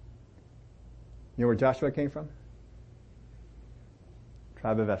 You know where Joshua came from?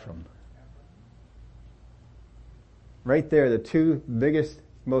 Tribe of Ephraim. Right there, the two biggest,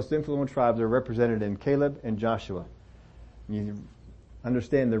 most influential tribes are represented in Caleb and Joshua. You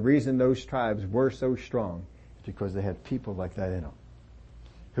understand the reason those tribes were so strong is because they had people like that in them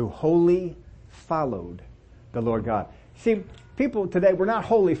who wholly followed the Lord God. See, people today, we're not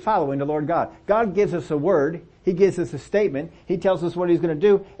wholly following the Lord God. God gives us a word. He gives us a statement. He tells us what He's going to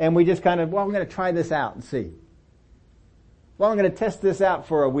do, and we just kind of, I'm going to try this out and see. I'm going to test this out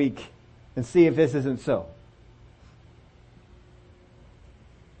for a week and see if this isn't so.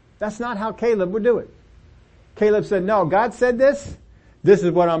 That's not how Caleb would do it. Caleb said, no, God said this. This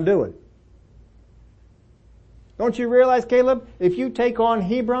is what I'm doing. Don't you realize, Caleb, if you take on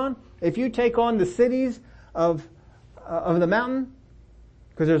Hebron, if you take on the cities of the mountain,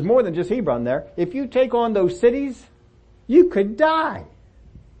 because there's more than just Hebron there, if you take on those cities, you could die.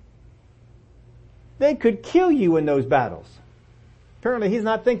 They could kill you in those battles. Apparently he's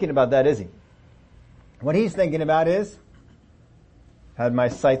not thinking about that, is he? What he's thinking about is, had my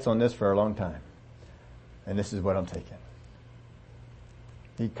sights on this for a long time, and this is what I'm taking.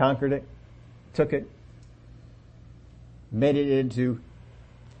 He conquered it, took it, made it into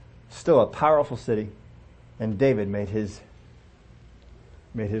still a powerful city, and David made his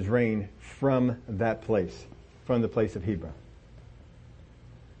reign from that place, from the place of Hebron.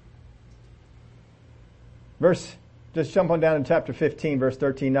 Just jump on down to chapter 15, verse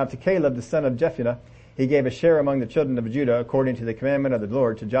 13. Now to Caleb, the son of Jephunneh, he gave a share among the children of Judah according to the commandment of the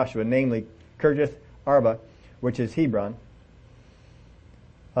Lord to Joshua, namely Kirjath Arba, which is Hebron.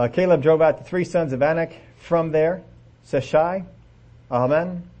 Caleb drove out the three sons of Anak from there, Sheshai,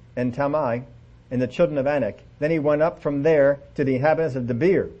 Ahiman, and Talmai, and the children of Anak. Then he went up from there to the inhabitants of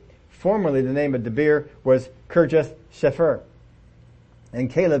Debir. Formerly the name of Debir was Kirjath Shepher. And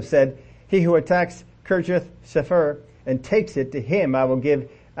Caleb said, he who attacks Kirjath Shepher and takes it, to him I will give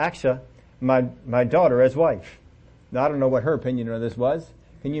Aksha, my daughter, as wife. Now I don't know what her opinion on this was.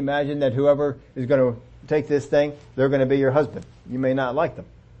 Can you imagine that whoever is going to take this thing, they're going to be your husband? You may not like them.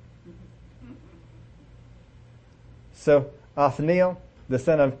 So Othniel, the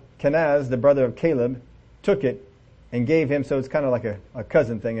son of Kenaz, the brother of Caleb, took it and gave him, so it's kind of like a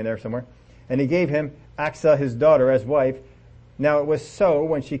cousin thing in there somewhere, and he gave him Achsah, his daughter, as wife. Now it was so,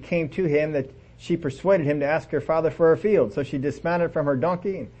 when she came to him, that she persuaded him to ask her father for a field. So she dismounted from her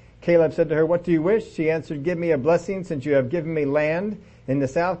donkey, and Caleb said to her, "What do you wish?" She answered, "Give me a blessing, since you have given me land in the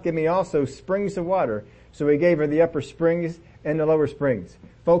south. Give me also springs of water." So he gave her the upper springs and the lower springs.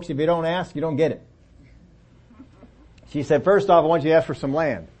 Folks, if you don't ask, you don't get it. She said, "First off, I want you to ask for some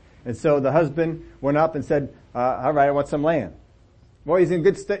land." And so the husband went up and said, "All right, I want some land." Well, he's in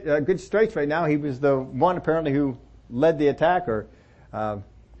good straits right now. He was the one apparently who led the attack or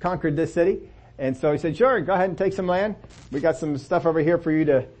conquered this city. And so he said, "Sure, go ahead and take some land. We got some stuff over here for you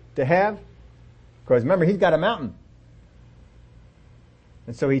to have." Because remember, he's got a mountain.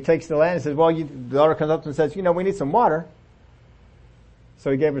 And so he takes the land and says, "Well, the daughter comes up and says, we need some water."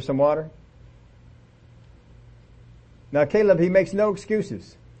 So he gave her some water. Now Caleb, he makes no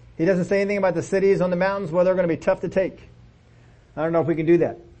excuses. He doesn't say anything about the cities on the mountains, well, they're going to be tough to take. I don't know if we can do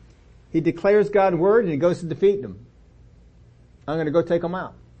that. He declares God's word and he goes to defeat them. I'm going to go take them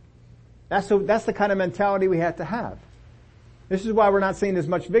out. That's the kind of mentality we have to have. This is why we're not seeing as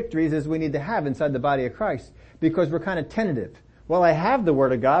much victories as we need to have inside the body of Christ, because we're kind of tentative. Well, I have the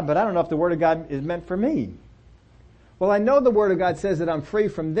Word of God, but I don't know if the Word of God is meant for me. Well, I know the Word of God says that I'm free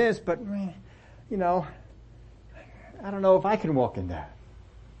from this, but, I don't know if I can walk in that.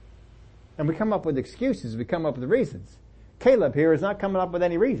 And we come up with excuses. We come up with reasons. Caleb here is not coming up with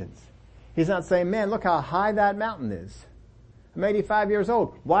any reasons. He's not saying, "Man, look how high that mountain is. I'm 85 years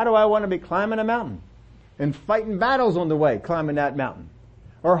old. Why do I want to be climbing a mountain and fighting battles on the way, climbing that mountain?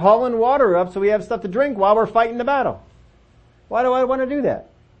 Or hauling water up so we have stuff to drink while we're fighting the battle? Why do I want to do that?"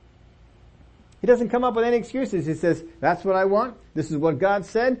 He doesn't come up with any excuses. He says, "That's what I want. This is what God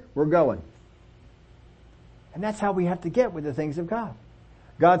said. We're going." And that's how we have to get with the things of God.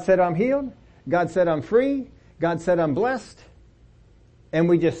 God said I'm healed. God said I'm free. God said I'm blessed. And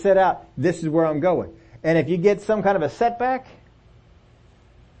we just set out, this is where I'm going. And if you get some kind of a setback,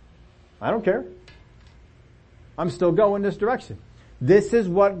 I don't care. I'm still going this direction. This is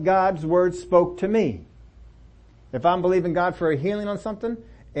what God's word spoke to me. If I'm believing God for a healing on something,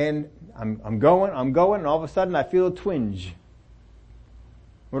 and I'm going, and all of a sudden I feel a twinge.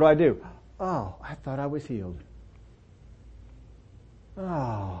 What do? Oh, I thought I was healed.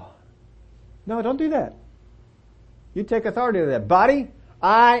 Oh. No, don't do that. You take authority of that. Body,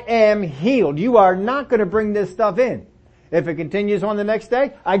 I am healed. You are not going to bring this stuff in. If it continues on the next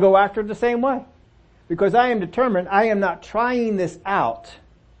day, I go after it the same way. Because I am determined, I am not trying this out.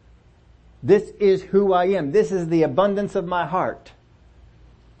 This is who I am. This is the abundance of my heart.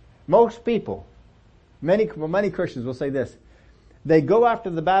 Most people, many Christians will say this. They go after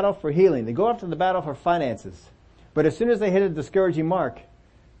the battle for healing. They go after the battle for finances. But as soon as they hit a discouraging mark,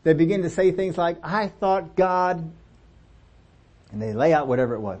 they begin to say things like, "I thought God," and they lay out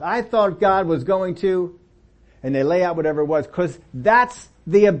whatever it was. "I thought God was going to," and they lay out whatever it was, because that's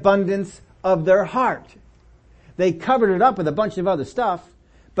the abundance of their heart. They covered it up with a bunch of other stuff,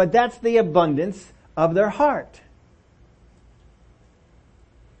 but that's the abundance of their heart.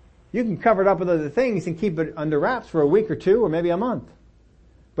 You can cover it up with other things and keep it under wraps for a week or two or maybe a month.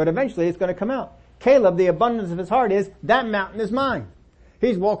 But eventually it's going to come out. Caleb, the abundance of his heart is, that mountain is mine.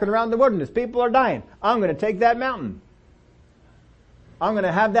 He's walking around the wilderness. People are dying. I'm going to take that mountain. I'm going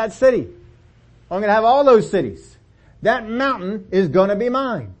to have that city. I'm going to have all those cities. That mountain is going to be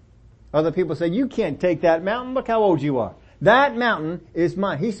mine. Other people say, "You can't take that mountain. Look how old you are." That mountain is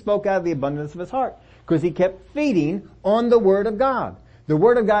mine. He spoke out of the abundance of his heart because he kept feeding on the Word of God. The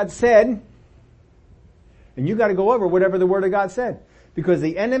Word of God said, and you got to go over whatever the Word of God said, because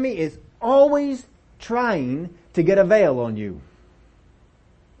the enemy is always trying to get a veil on you.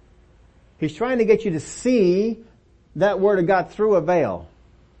 He's trying to get you to see that Word of God through a veil.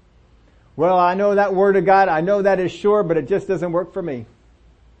 Well, I know that Word of God, I know that is sure, but it just doesn't work for me.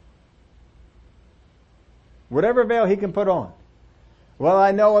 Whatever veil he can put on. Well,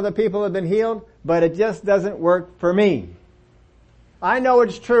 I know other people have been healed, but it just doesn't work for me. I know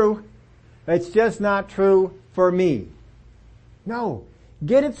it's true. It's just not true for me. No.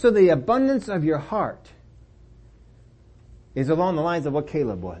 Get it so the abundance of your heart is along the lines of what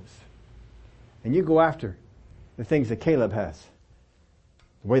Caleb was. And you go after the things that Caleb has.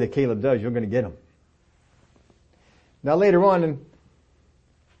 The way that Caleb does, you're going to get them. Now later on,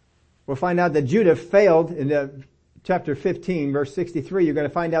 we'll find out that Judah failed in chapter 15, verse 63. You're going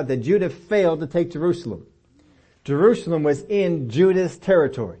to find out that Judah failed to take Jerusalem. Jerusalem was in Judah's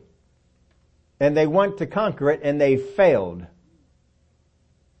territory. And they went to conquer it and they failed.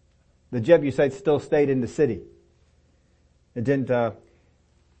 The Jebusites still stayed in the city. It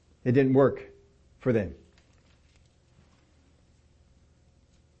didn't work for them.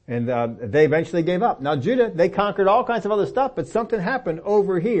 And they eventually gave up. Now Judah, they conquered all kinds of other stuff, but something happened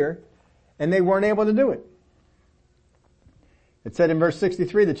over here, and they weren't able to do it. It said in verse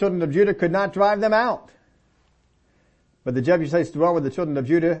 63, the children of Judah could not drive them out. But the Jebusites dwell with the children of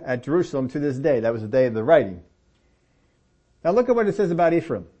Judah at Jerusalem to this day. That was the day of the writing. Now look at what it says about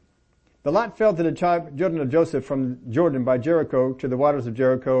Ephraim. The lot fell to the children of Joseph from Jordan by Jericho to the waters of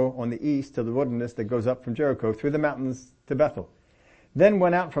Jericho on the east to the wilderness that goes up from Jericho through the mountains to Bethel. Then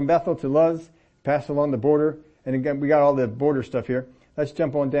went out from Bethel to Luz, passed along the border, and again we got all the border stuff here. Let's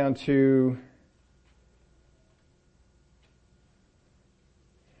jump on down to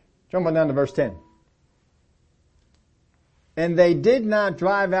verse 10. And they did not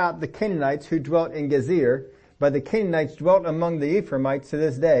drive out the Canaanites who dwelt in Gezer, but the Canaanites dwelt among the Ephraimites to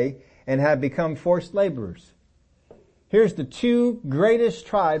this day and have become forced laborers. Here's the two greatest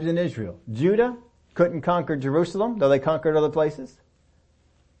tribes in Israel. Judah couldn't conquer Jerusalem, though they conquered other places.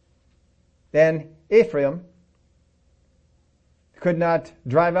 And Ephraim could not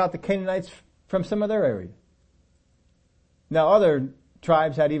drive out the Canaanites from some of their area. Now other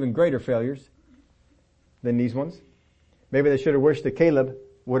tribes had even greater failures than these ones. Maybe they should have wished that Caleb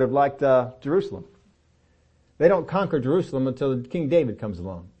would have liked Jerusalem. They don't conquer Jerusalem until King David comes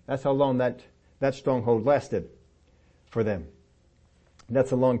along. That's how long that stronghold lasted for them.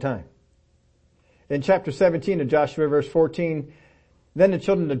 That's a long time. In chapter 17 of Joshua, verse 14, then the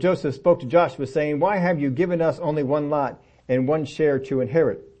children of Joseph spoke to Joshua, saying, why have you given us only one lot and one share to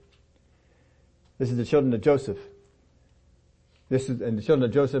inherit? This is the children of Joseph. And the children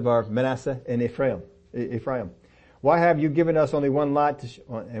of Joseph are Manasseh and Ephraim. Why have you given us only one lot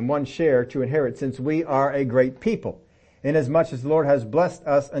and one share to inherit, since we are a great people, inasmuch as the Lord has blessed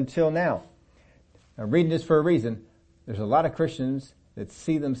us until now? I'm reading this for a reason. There's a lot of Christians that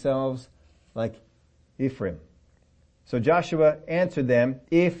see themselves like Ephraim. So Joshua answered them,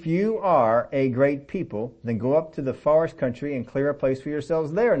 if you are a great people, then go up to the forest country and clear a place for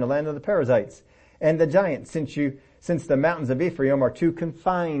yourselves there in the land of the Perizzites and the giants, since the mountains of Ephraim are too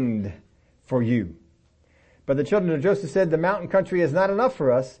confined for you. But the children of Joseph said, the mountain country is not enough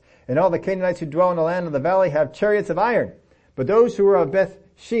for us, and all the Canaanites who dwell in the land of the valley have chariots of iron. But those who are of Beth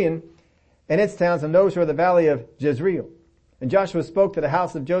Shean and its towns, and those who are of the valley of Jezreel. And Joshua spoke to the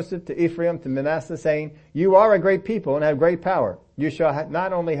house of Joseph, to Ephraim, to Manasseh, saying, you are a great people and have great power. You shall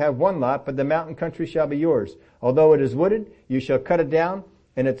not only have one lot, but the mountain country shall be yours. Although it is wooded, you shall cut it down,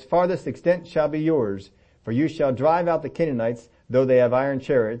 and its farthest extent shall be yours. For you shall drive out the Canaanites, though they have iron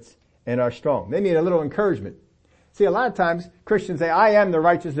chariots and are strong. They need a little encouragement. See, a lot of times Christians say, I am the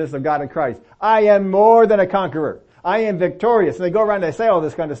righteousness of God in Christ. I am more than a conqueror. I am victorious. And they go around and they say all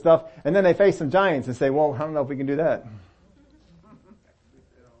this kind of stuff, and then they face some giants and say, well, I don't know if we can do that.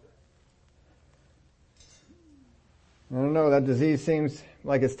 I don't know, that disease seems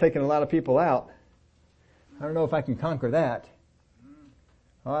like it's taking a lot of people out. I don't know if I can conquer that.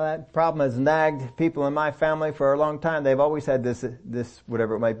 Well, that problem has nagged people in my family for a long time. They've always had this,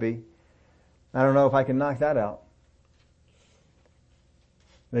 whatever it might be. I don't know if I can knock that out.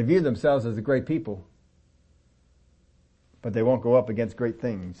 They view themselves as a great people, but they won't go up against great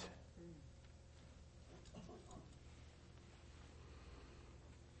things.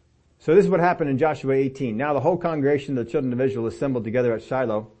 So this is what happened in Joshua 18. Now the whole congregation of the children of Israel assembled together at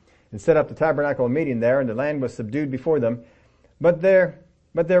Shiloh and set up the tabernacle of meeting there, and the land was subdued before them. But there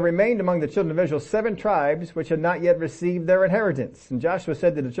remained among the children of Israel 7 tribes which had not yet received their inheritance. And Joshua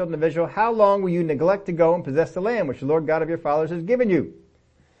said to the children of Israel, how long will you neglect to go and possess the land which the Lord God of your fathers has given you?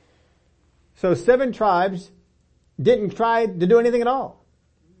 So 7 tribes didn't try to do anything at all.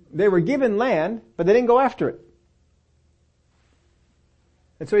 They were given land, but they didn't go after it.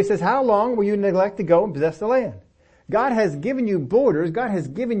 And so he says, how long will you neglect to go and possess the land? God has given you borders. God has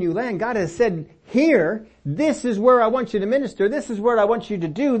given you land. God has said, here, this is where I want you to minister. This is what I want you to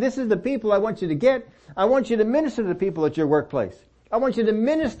do. This is the people I want you to get. I want you to minister to the people at your workplace. I want you to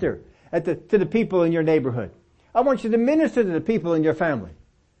minister to the people in your neighborhood. I want you to minister to the people in your family.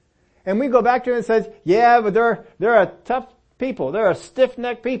 And we go back to it and says, yeah, but they're a tough people. They're a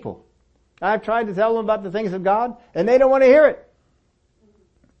stiff-necked people. I've tried to tell them about the things of God, and they don't want to hear it.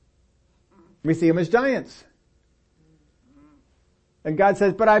 We see them as giants. And God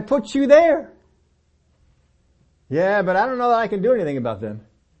says, but I put you there. Yeah, but I don't know that I can do anything about them.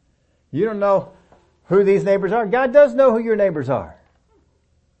 You don't know who these neighbors are. God does know who your neighbors are.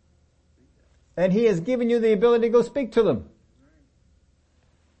 And He has given you the ability to go speak to them.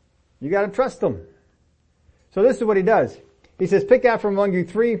 You gotta trust them. So this is what He does. He says, pick out from among you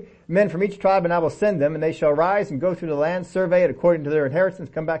 3 men from each tribe, and I will send them, and they shall rise and go through the land, survey it according to their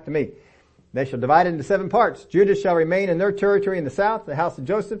inheritance, come back to me. They shall divide it into 7 parts. Judah shall remain in their territory in the south. The house of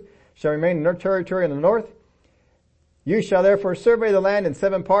Joseph shall remain in their territory in the north. You shall therefore survey the land in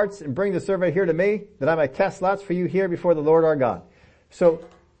 7 parts and bring the survey here to me, that I may cast lots for you here before the Lord our God. So,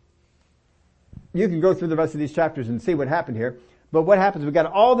 you can go through the rest of these chapters and see what happened here. But what happens, we've got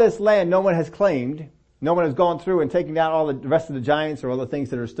all this land no one has claimed. No one has gone through and taken down all the rest of the giants or all the things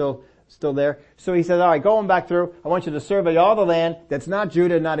that are still there. So he says, all right, going back through, I want you to survey all the land that's not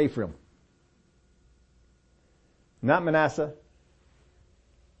Judah, not Ephraim, not Manasseh.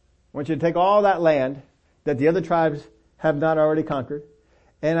 I want you to take all that land that the other tribes have not already conquered,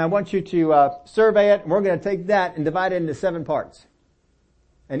 and I want you to survey it, and we're going to take that and divide it into 7 parts.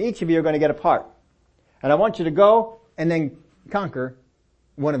 And each of you are going to get a part. And I want you to go and then conquer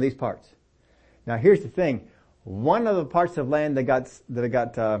one of these parts. Now here's the thing. One of the parts of land that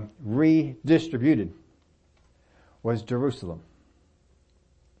got redistributed was Jerusalem,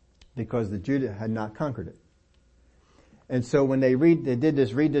 because the Judah had not conquered it. And so when they did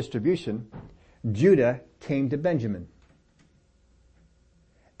this redistribution, Judah came to Benjamin.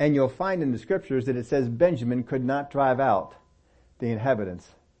 And you'll find in the scriptures that it says Benjamin could not drive out the inhabitants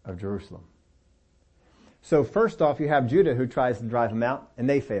of Jerusalem. So first off, you have Judah who tries to drive them out, and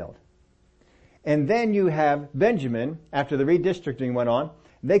they failed. And then you have Benjamin, after the redistricting went on,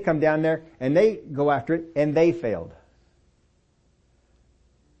 they come down there and they go after it, and they failed.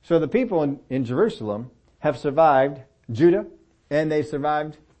 So the people in Jerusalem have survived Judah, and they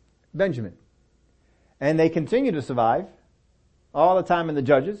survived Benjamin. And they continue to survive all the time in the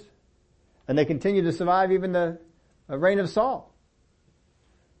Judges, and they continue to survive even the reign of Saul.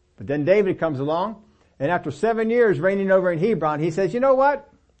 But then David comes along, and after 7 years reigning over in Hebron, he says, you know what?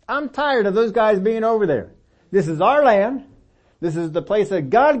 I'm tired of those guys being over there. This is our land. This is the place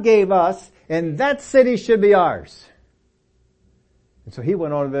that God gave us, and that city should be ours. And so he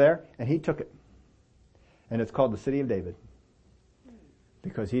went over there and he took it. And it's called the City of David.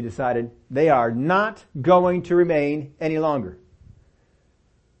 Because he decided they are not going to remain any longer.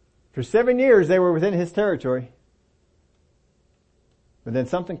 For 7 years they were within his territory. But then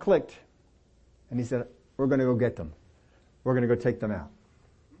something clicked. And he said, we're going to go get them. We're going to go take them out.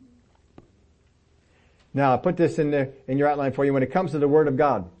 Now, I put this in your outline for you. When it comes to the Word of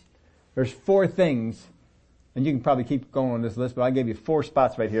God, there's 4 things, and you can probably keep going on this list, but I gave you 4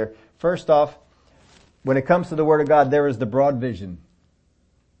 spots right here. First off, when it comes to the Word of God, there is the broad vision.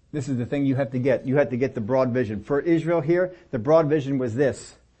 This is the thing you have to get. You have to get the broad vision. For Israel here, the broad vision was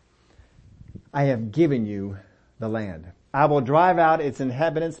this. I have given you the land. I will drive out its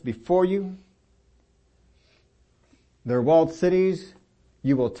inhabitants before you. Their walled cities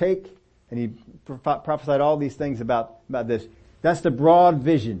you will take. And he prophesied all these things about this. That's the broad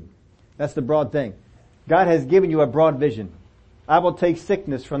vision. That's the broad thing. God has given you a broad vision. I will take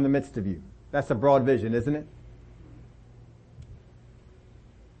sickness from the midst of you. That's a broad vision, isn't it?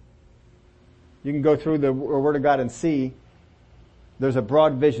 You can go through the Word of God and see there's a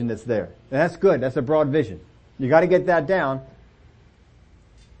broad vision that's there. And that's good. That's a broad vision. You got to get that down.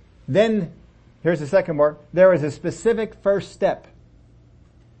 Then, here's the second part. There is a specific first step.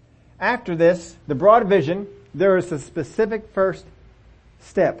 After this, the broad vision, there is a specific first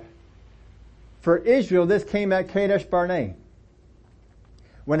step. For Israel, this came at Kadesh Barnea.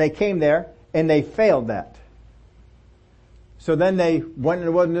 When they came there, and they failed that. So then they went in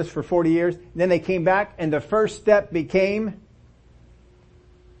the wilderness for 40 years. Then they came back, and the first step became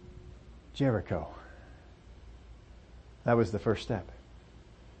Jericho. That was the first step.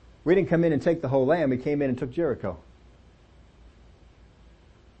 We didn't come in and take the whole land. We came in and took Jericho.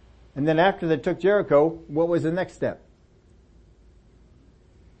 And then after they took Jericho, what was the next step?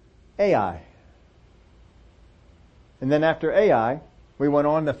 Ai. And then after Ai, we went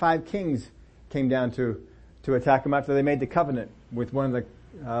on, the 5 kings came down to attack them after they made the covenant with one of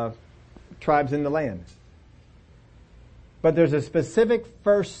the tribes in the land. But there's a specific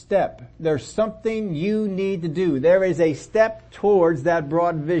first step. There's something you need to do. There is a step towards that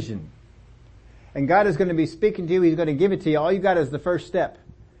broad vision. And God is going to be speaking to you. He's going to give it to you. All you got is the first step.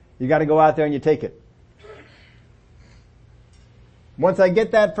 You got to go out there and you take it. Once I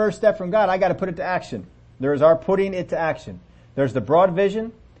get that first step from God, I got to put it to action. There's our putting it to action. There's the broad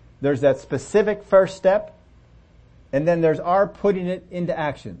vision. There's that specific first step. And then there's our putting it into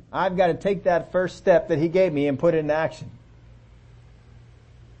action. I've got to take that first step that He gave me and put it into action.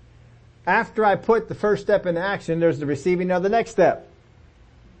 After I put the first step into action, there's the receiving of the next step.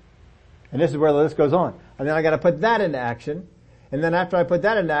 And this is where the list goes on. And then I got to put that into action. And then after I put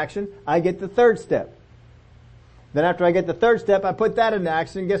that into action, I get the third step. Then after I get the third step, I put that into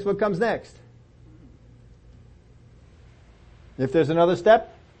action. Guess what comes next? If there's another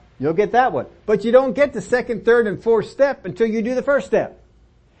step, You'll get that one. But you don't get the second, third, and fourth step until you do the first step.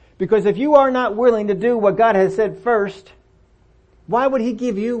 Because if you are not willing to do what God has said first, why would He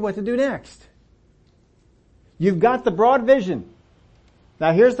give you what to do next? You've got the broad vision.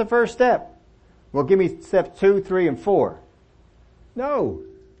 Now here's the first step. Well, give me steps 2, 3, and 4. No.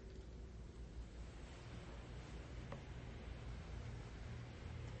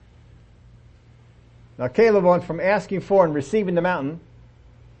 Now Caleb went from asking for and receiving the mountain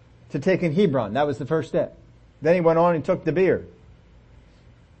to taking Hebron. That was the first step. Then he went on and took the beer.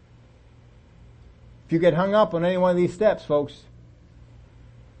 If you get hung up on any one of these steps, folks,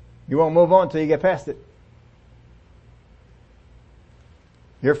 you won't move on until you get past it.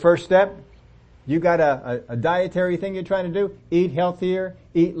 Your first step, you got a dietary thing you're trying to do. Eat healthier,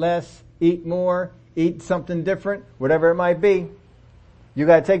 eat less, eat more, eat something different, whatever it might be. You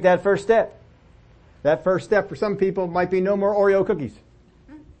got to take that first step. That first step for some people might be no more Oreo cookies.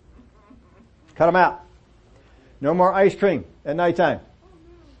 Cut them out. No more ice cream at nighttime.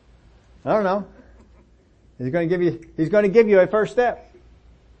 I don't know. He's going to give you a first step.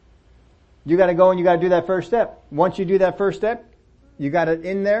 You got to go and you got to do that first step. Once you do that first step, you got it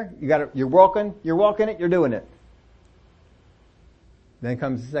in there. You're walking it, you're doing it. Then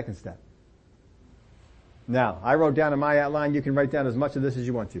comes the second step. Now, I wrote down in my outline, you can write down as much of this as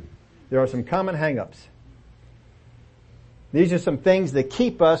you want to. There are some common hang-ups. These are some things that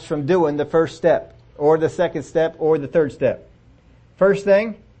keep us from doing the first step, or the second step, or the third step. First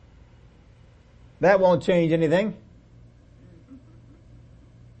thing, that won't change anything.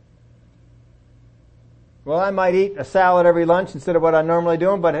 Well, I might eat a salad every lunch instead of what I'm normally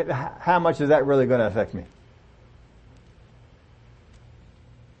doing, but how much is that really going to affect me?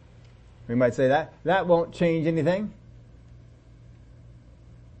 We might say that won't change anything.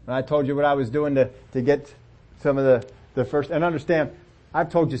 And I told you what I was doing to get some of the first, and understand, I've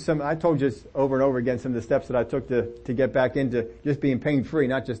told you over and over again some of the steps that I took to get back into just being pain-free,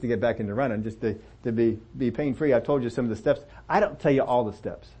 not just to get back into running, just to be pain-free. I told you some of the steps. I don't tell you all the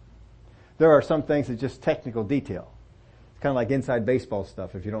steps. There are some things that just technical detail. It's kind of like inside baseball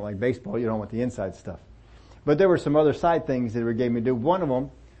stuff. If you don't like baseball, you don't want the inside stuff. But there were some other side things that were gave me to do. One of them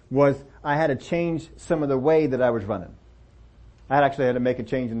was I had to change some of the way that I was running. I actually had to make a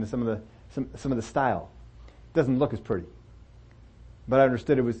change in some of the style. It doesn't look as pretty. But I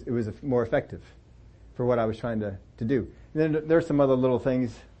understood it was more effective for what I was trying to do. And then there's some other little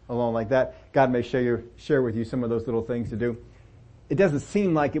things along like that. God may share with you some of those little things to do. It doesn't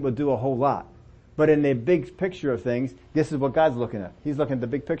seem like it will do a whole lot. But in the big picture of things, this is what God's looking at. He's looking at the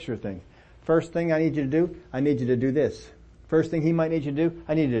big picture of things. First thing I need you to do, I need you to do this. First thing He might need you to do,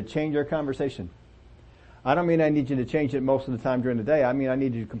 I need you to change your conversation. I don't mean I need you to change it most of the time during the day. I mean I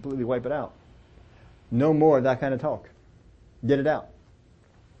need you to completely wipe it out. No more of that kind of talk. Get it out.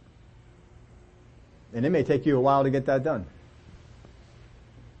 And it may take you a while to get that done.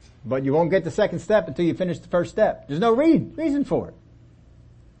 But you won't get the second step until you finish the first step. There's no reason for it.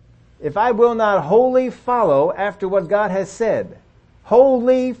 If I will not wholly follow after what God has said,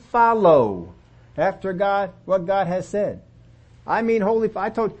 wholly follow after what God has said. I mean wholly, I'll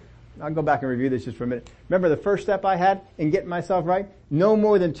go back and review this just for a minute. Remember the first step I had in getting myself right? No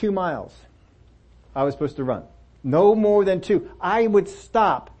more than 2 miles I was supposed to run. No more than 2. I would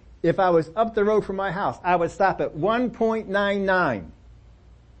stop, if I was up the road from my house, I would stop at 1.99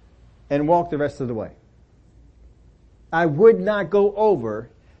 and walk the rest of the way. I would not go over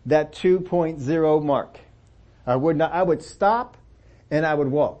that 2.0 mark. I would stop and I would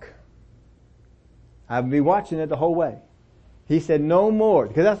walk. I would be watching it the whole way. He said no more,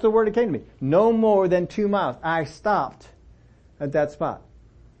 because that's the word that came to me. No more than 2 miles. I stopped at that spot.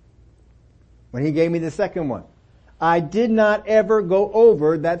 When He gave me the second one, I did not ever go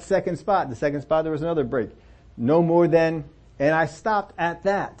over that second spot. The second spot, there was another break. No more than, and I stopped at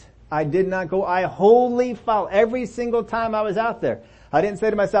that. I did not go, I wholly followed every single time I was out there. I didn't say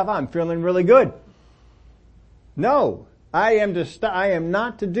to myself, I'm feeling really good. No, I am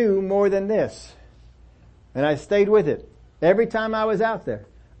not to do more than this. And I stayed with it. Every time I was out there,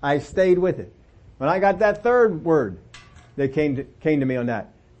 I stayed with it. When I got that third word that came to me on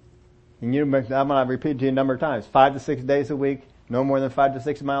that, and I'm going to repeat to you a number of times, 5 to 6 days a week, no more than 5 to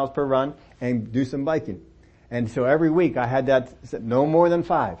 6 miles per run, and do some biking. And so every week I had that, no more than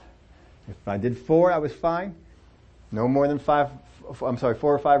 5. If I did 4, I was fine. No more than 4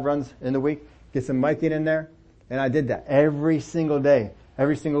 or 5 runs in the week. Get some biking in there. And I did that every single day.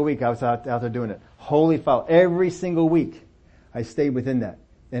 Every single week I was out there doing it. Wholly follow. Every single week I stayed within that.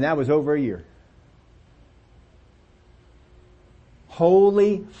 And that was over a year.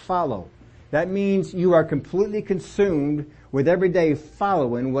 Wholly follow. That means you are completely consumed with every day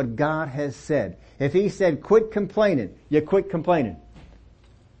following what God has said. If He said quit complaining, you quit complaining.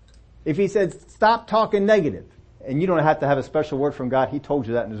 If He said stop talking negative, and you don't have to have a special word from God, He told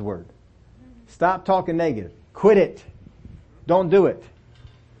you that in His Word. Stop talking negative. Quit it. Don't do it.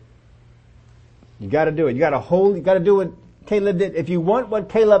 You gotta do it. You gotta do what Caleb did. If you want what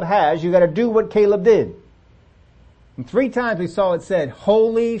Caleb has, you gotta do what Caleb did. And 3 times we saw it said,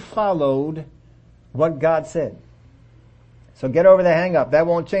 wholly followed what God said. So get over the hang up. That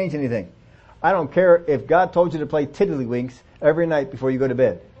won't change anything. I don't care if God told you to play tiddlywinks every night before you go to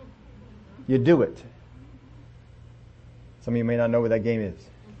bed. You do it. Some of you may not know what that game is.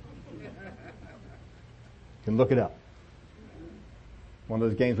 You can look it up. One of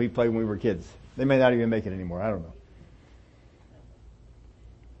those games we played when we were kids. They may not even make it anymore. I don't know.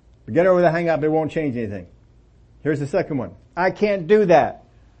 But get over the hang up. It won't change anything. Here's the second one. I can't do that.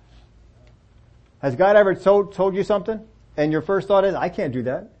 Has God ever told you something and your first thought is, I can't do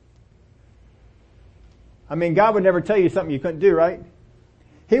that? I mean, God would never tell you something you couldn't do, right?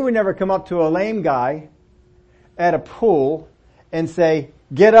 He would never come up to a lame guy at a pool and say,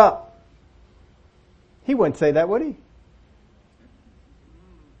 get up. He wouldn't say that, would he?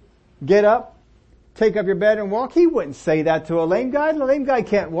 Get up, take up your bed and walk. He wouldn't say that to a lame guy. The lame guy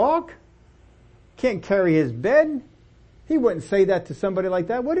can't walk. Can't carry his bed. He wouldn't say that to somebody like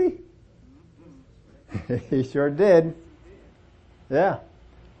that, would he? He sure did. Yeah.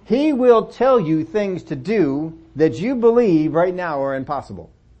 He will tell you things to do that you believe right now are impossible.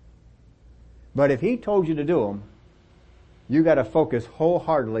 But if He told you to do them, you got to focus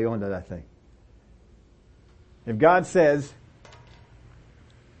wholeheartedly onto that thing. If God says,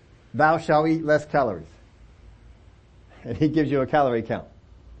 thou shalt eat less calories, and He gives you a calorie count,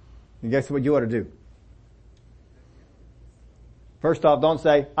 and guess what you ought to do? First off, don't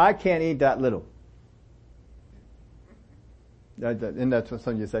say, I can't eat that little. Isn't that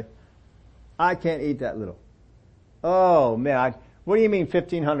something you say? I can't eat that little. Oh man, what do you mean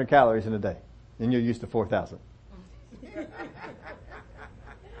 1,500 calories in a day? And you're used to 4,000.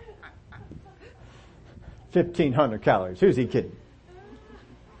 1,500 calories. Who's he kidding?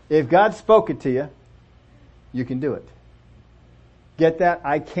 If God spoke it to you, you can do it. Get that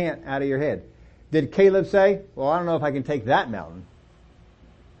I can't out of your head. Did Caleb say, well, I don't know if I can take that mountain?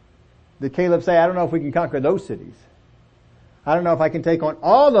 Did Caleb say, I don't know if we can conquer those cities? I don't know if I can take on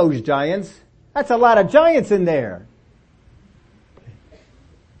all those giants. That's a lot of giants in there.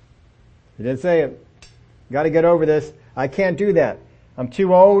 He didn't say it. Got to get over this. I can't do that. I'm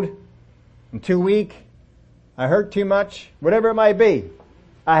too old. I'm too weak. I hurt too much. Whatever it might be.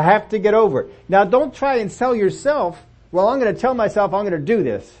 I have to get over it. Now don't try and sell yourself, well, I'm going to tell myself I'm going to do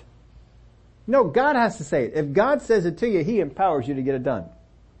this. No, God has to say it. If God says it to you, He empowers you to get it done.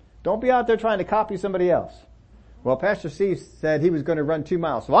 Don't be out there trying to copy somebody else. Well, Pastor Steve said he was going to run 2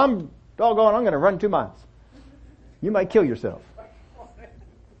 miles. So I'm going to run 2 miles. You might kill yourself.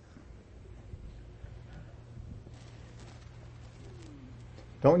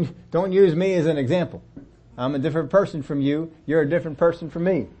 Don't use me as an example. I'm a different person from you. You're a different person from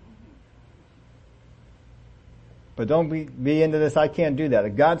me. But don't be into this, I can't do that.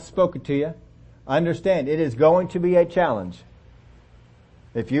 If God spoke it to you, understand it is going to be a challenge.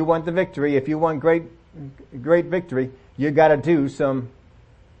 If you want the victory, if you want great victory, you got to do some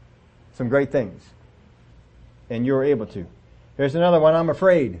great things. And you're able to. Here's another one, I'm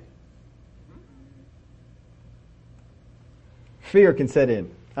afraid. Fear can set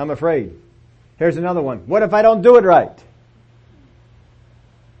in. I'm afraid. Here's another one. What if I don't do it right?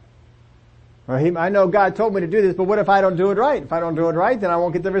 Or I know God told me to do this, but what if I don't do it right? If I don't do it right, then I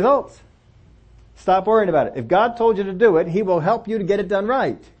won't get the results. Stop worrying about it. If God told you to do it, He will help you to get it done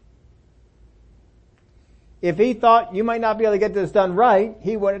right. If He thought you might not be able to get this done right,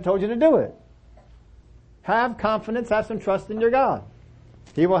 He wouldn't have told you to do it. Have confidence, have some trust in your God.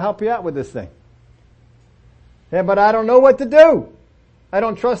 He will help you out with this thing. Yeah, but I don't know what to do. I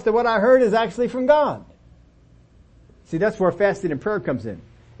don't trust that what I heard is actually from God. See, that's where fasting and prayer comes in.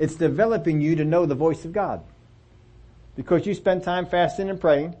 It's developing you to know the voice of God. Because you spend time fasting and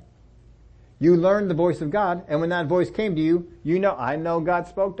praying, you learn the voice of God, and when that voice came to you, you know, I know God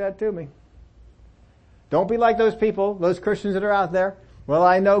spoke that to me. Don't be like those people, those Christians that are out there. Well,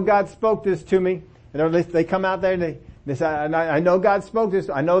 I know God spoke this to me. And they come out there and they say, I know God spoke this.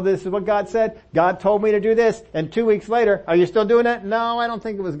 I know this is what God said. God told me to do this. And 2 weeks later, are you still doing that? No, I don't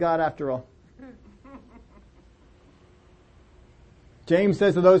think it was God after all. James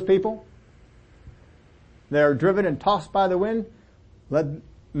says to those people, they are driven and tossed by the wind. Let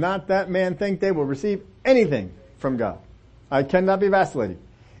not that man think they will receive anything from God. I cannot be vacillating.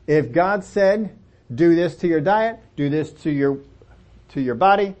 If God said, do this to your diet, do this to your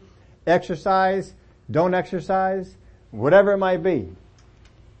body, exercise, don't exercise, whatever it might be.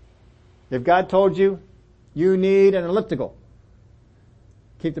 If God told you, you need an elliptical,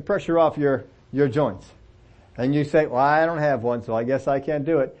 keep the pressure off your joints. And you say, well, I don't have one, so I guess I can't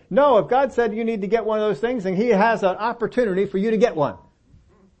do it. No, if God said you need to get one of those things, then He has an opportunity for you to get one.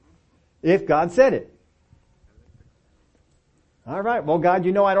 If God said it. All right, well, God,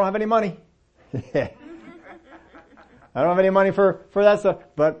 you know I don't have any money. I don't have any money for that stuff,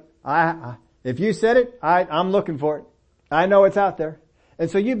 but if you said it, I'm looking for it. I know it's out there. And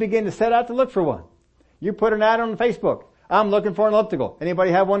so you begin to set out to look for one. You put an ad on Facebook. I'm looking for an elliptical.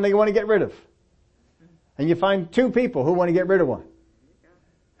 Anybody have one they want to get rid of? And you find 2 people who want to get rid of one.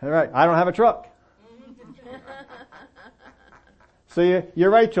 All right, I don't have a truck. So you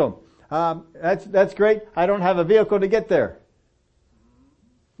write to them. That's great. I don't have a vehicle to get there.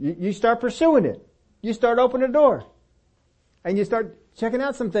 You start pursuing it. You start opening the door. And you start checking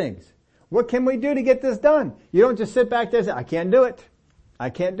out some things. What can we do to get this done? You don't just sit back there and say, I can't do it. I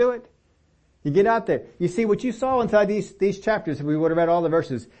can't do it. You get out there. You see what you saw inside these chapters, if we would have read all the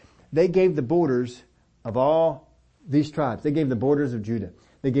verses, they gave the borders of all these tribes. They gave the borders of Judah.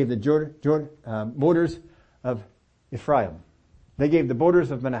 They gave the borders of Ephraim. They gave the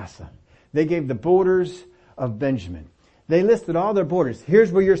borders of Manasseh. They gave the borders of Benjamin. They listed all their borders.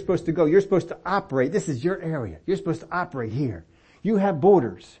 Here's where you're supposed to go. You're supposed to operate. This is your area. You're supposed to operate here. You have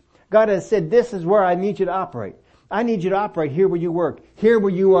borders. God has said, this is where I need you to operate. I need you to operate here where you work, here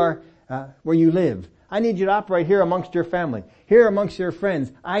where you are, where you live. I need you to operate here amongst your family, here amongst your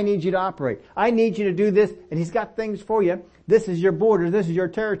friends. I need you to operate. I need you to do this, and He's got things for you. This is your border. This is your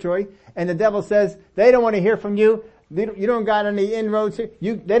territory. And the devil says, they don't want to hear from you. You don't got any inroads here.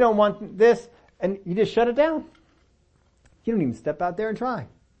 They don't want this. And you just shut it down. You don't even step out there and try.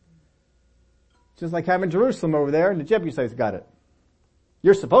 Just like having Jerusalem over there, and the Jebusites got it.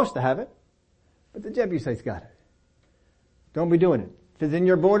 You're supposed to have it, but the Jebusites got it. Don't be doing it. If it's in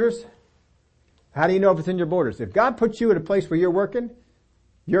your borders, how do you know if it's in your borders? If God puts you at a place where you're working,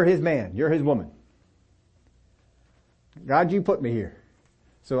 you're His man. You're His woman. God, you put me here.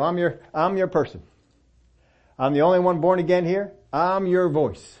 So I'm your person. I'm the only one born again here. I'm your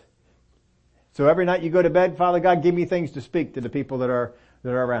voice. So every night you go to bed, Father God, give me things to speak to the people that are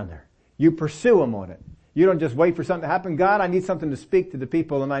around there. You pursue them on it. You don't just wait for something to happen. God, I need something to speak to the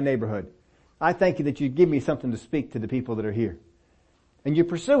people in my neighborhood. I thank you that you give me something to speak to the people that are here. And you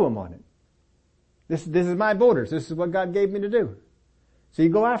pursue them on it. This is my borders. This is what God gave me to do. So you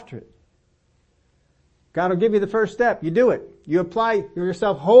go after it. God will give you the first step. You do it. You apply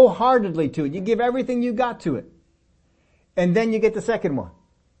yourself wholeheartedly to it. You give everything you got to it. And then you get the second one.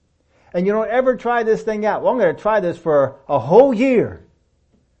 And you don't ever try this thing out. Well, I'm going to try this for a whole year.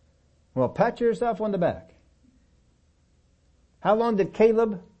 Well, pat yourself on the back. How long did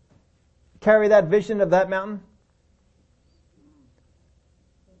Caleb carry that vision of that mountain?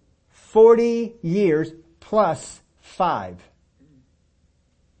 40 years plus 5.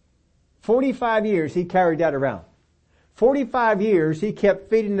 45 years he carried that around. 45 years he kept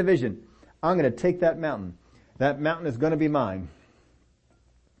feeding the vision. I'm going to take that mountain. That mountain is going to be mine.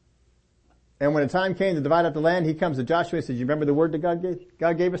 And when the time came to divide up the land, he comes to Joshua and says, you remember the word that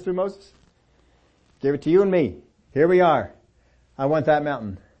God gave us through Moses? Gave it to you and me. Here we are. I want that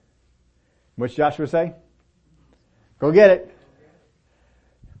mountain. What's Joshua say? Go get it.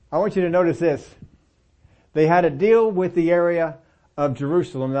 I want you to notice this. They had to deal with the area of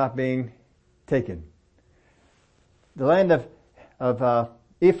Jerusalem not being taken. The land of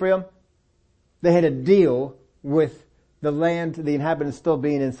Ephraim, they had to deal with the land, the inhabitants still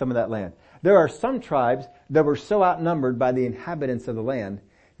being in some of that land. There are some tribes that were so outnumbered by the inhabitants of the land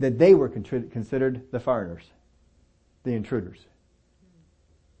that they were considered the foreigners, the intruders.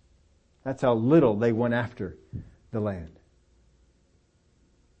 That's how little they went after the land.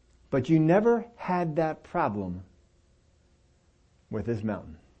 But you never had that problem with this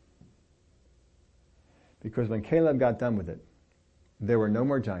mountain. Because when Caleb got done with it, there were no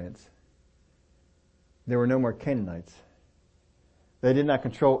more giants. There were no more Canaanites. They did not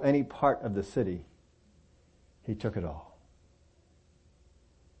control any part of the city. He took it all.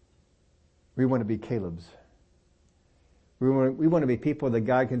 We want to be Caleb's. We want to be people that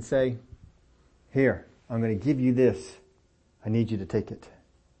God can say, here, I'm going to give you this. I need you to take it.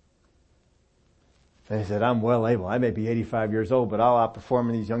 They said, I'm well able. I may be 85 years old, but I'll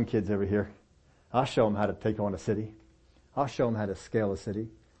outperform these young kids over here. I'll show them how to take on a city. I'll show them how to scale a city.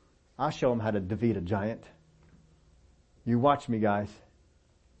 I'll show them how to defeat a giant. You watch me, guys.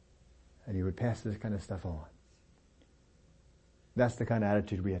 And he would pass this kind of stuff on. That's the kind of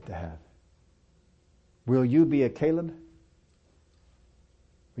attitude we have to have. Will you be a Caleb?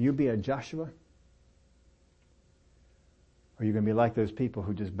 Will you be a Joshua? Or are you going to be like those people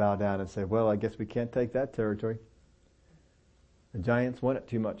who just bow down and say, well, I guess we can't take that territory. The giants want it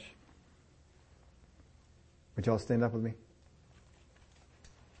too much. Would y'all stand up with me?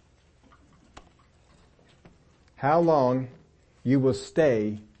 How long you will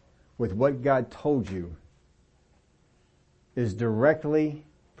stay with what God told you is directly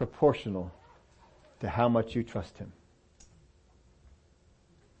proportional to how much you trust Him.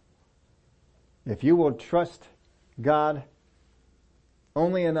 If you will trust God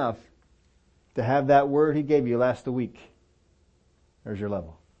only enough to have that word He gave you last a week, there's your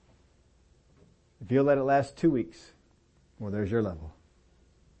level. If you'll let it last 2 weeks, well, there's your level.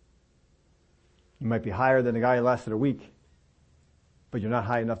 You might be higher than the guy who lasted a week, but you're not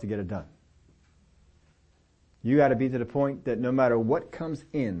high enough to get it done. You got to be to the point that no matter what comes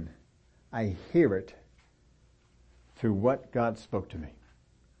in, I hear it through what God spoke to me.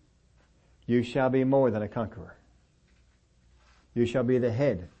 You shall be more than a conqueror. You shall be the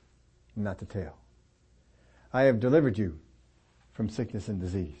head, not the tail. I have delivered you from sickness and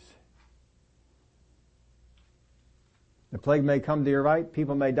disease. The plague may come to your right,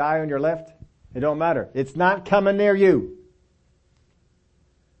 people may die on your left. It don't matter. It's not coming near you.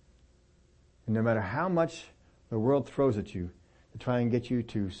 And no matter how much the world throws at you to try and get you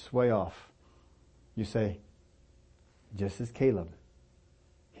to sway off, you say, just as Caleb,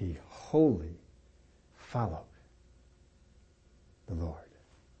 he wholly followed the Lord.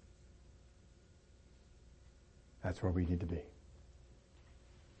 That's where we need to be.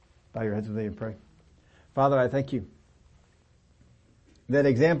 Bow your heads with me and pray. Father, I thank you that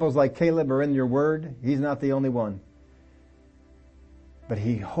examples like Caleb are in your word. He's not the only one. But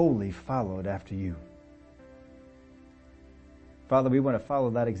he wholly followed after you. Father, we want to follow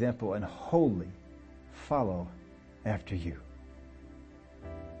that example and wholly follow after you.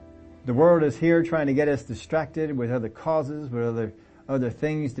 The world is here trying to get us distracted with other causes, with other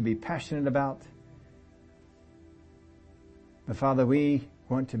things to be passionate about. But Father, we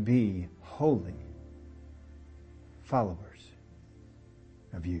want to be holy followers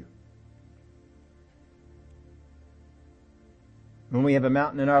of you. When we have a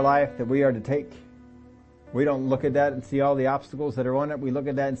mountain in our life that we are to take, we don't look at that and see all the obstacles that are on it. We look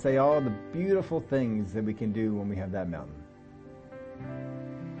at that and say all the beautiful things that we can do when we have that mountain.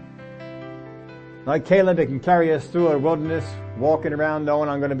 Like Caleb, it can carry us through a wilderness, walking around knowing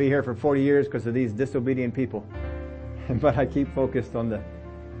I'm going to be here for 40 years because of these disobedient people. But I keep focused on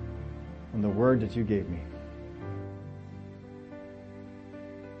the word that you gave me.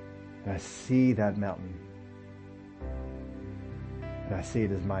 And I see that mountain. And I see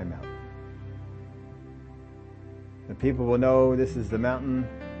it as my mountain. The people will know this is the mountain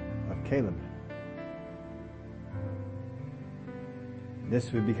of Caleb.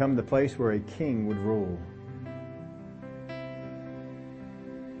 This would become the place where a king would rule.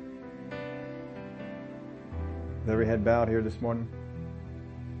 With every head bowed here this morning,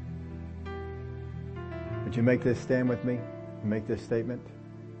 would you make this stand with me and make this statement?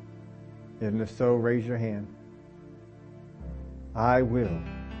 And if so, raise your hand. I will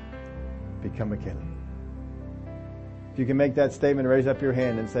become a Caleb. If you can make that statement, raise up your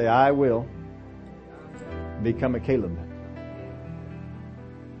hand and say, I will become a Caleb.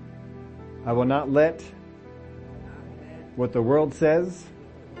 I will not let what the world says,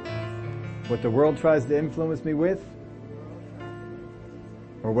 what the world tries to influence me with,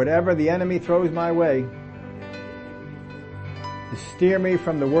 or whatever the enemy throws my way to steer me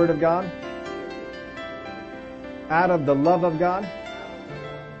from the Word of God, out of the love of God,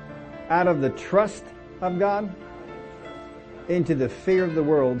 out of the trust of God, into the fear of the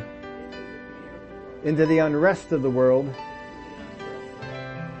world, into the unrest of the world,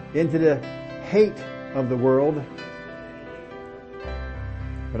 into the hate of the world.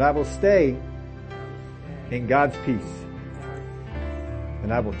 But I will stay in God's peace,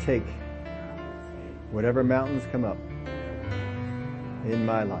 and I will take whatever mountains come up in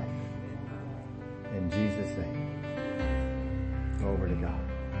my life. In Jesus' name. Over to God.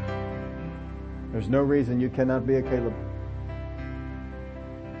 There's no reason you cannot be a Caleb.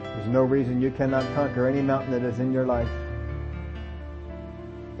 There's no reason you cannot conquer any mountain that is in your life.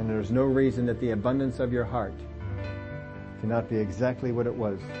 And there's no reason that the abundance of your heart cannot be exactly what it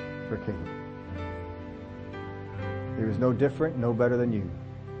was for Caleb. He was no different, no better than you.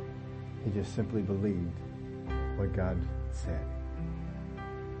 He just simply believed what God said.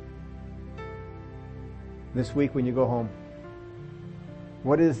 This week when you go home,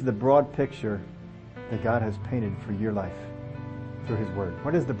 what is the broad picture that God has painted for your life? through His Word?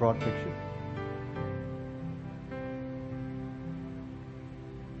 What is the broad picture?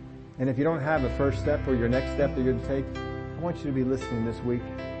 And if you don't have a first step or your next step that you're to take, I want you to be listening this week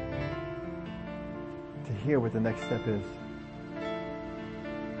to hear what the next step is.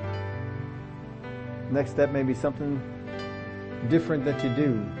 Next step may be something different that you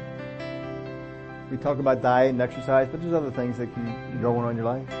do. We talk about diet and exercise, but there's other things that can go on in your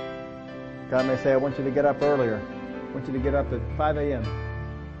life. God may say, I want you to get up earlier. I want you to get up at 5 a.m.,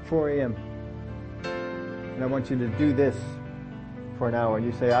 4 a.m. And I want you to do this for an hour. And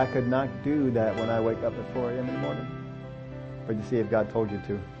you say, I could not do that when I wake up at 4 a.m. in the morning. But you see, if God told you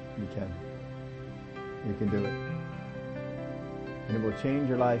to, you can. You can do it. And it will change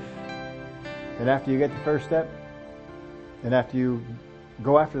your life. And after you get the first step, and after you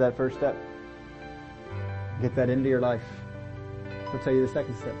go after that first step, get that into your life, He'll tell you the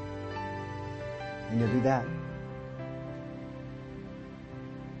second step. And you'll do that.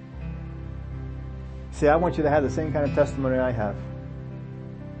 See, I want you to have the same kind of testimony I have.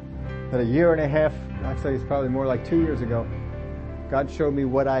 That a year and a half, actually it's probably more like 2 years ago, God showed me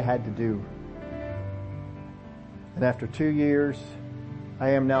what I had to do. And after 2 years, I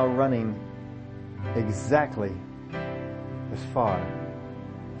am now running exactly as far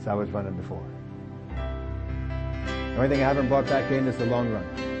as I was running before. The only thing I haven't brought back in is the long run.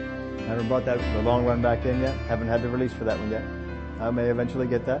 I haven't brought the long run back in yet. Haven't had the release for that one yet. I may eventually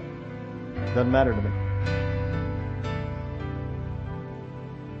get that. Doesn't matter to me.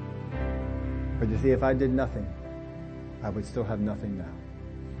 But you see, if I did nothing, I would still have nothing now.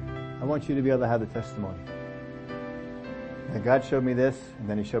 I want you to be able to have the testimony. And God showed me this, and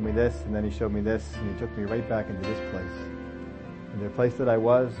then He showed me this, and then He showed me this, and He took me right back into this place. Either a place that I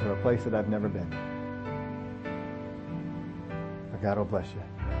was, or a place that I've never been. But God will bless you.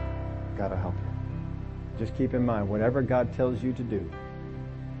 God will help you. Just keep in mind, whatever God tells you to do,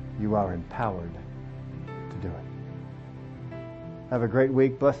 you are empowered to do it. Have a great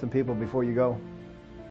week. Bless some people before you go.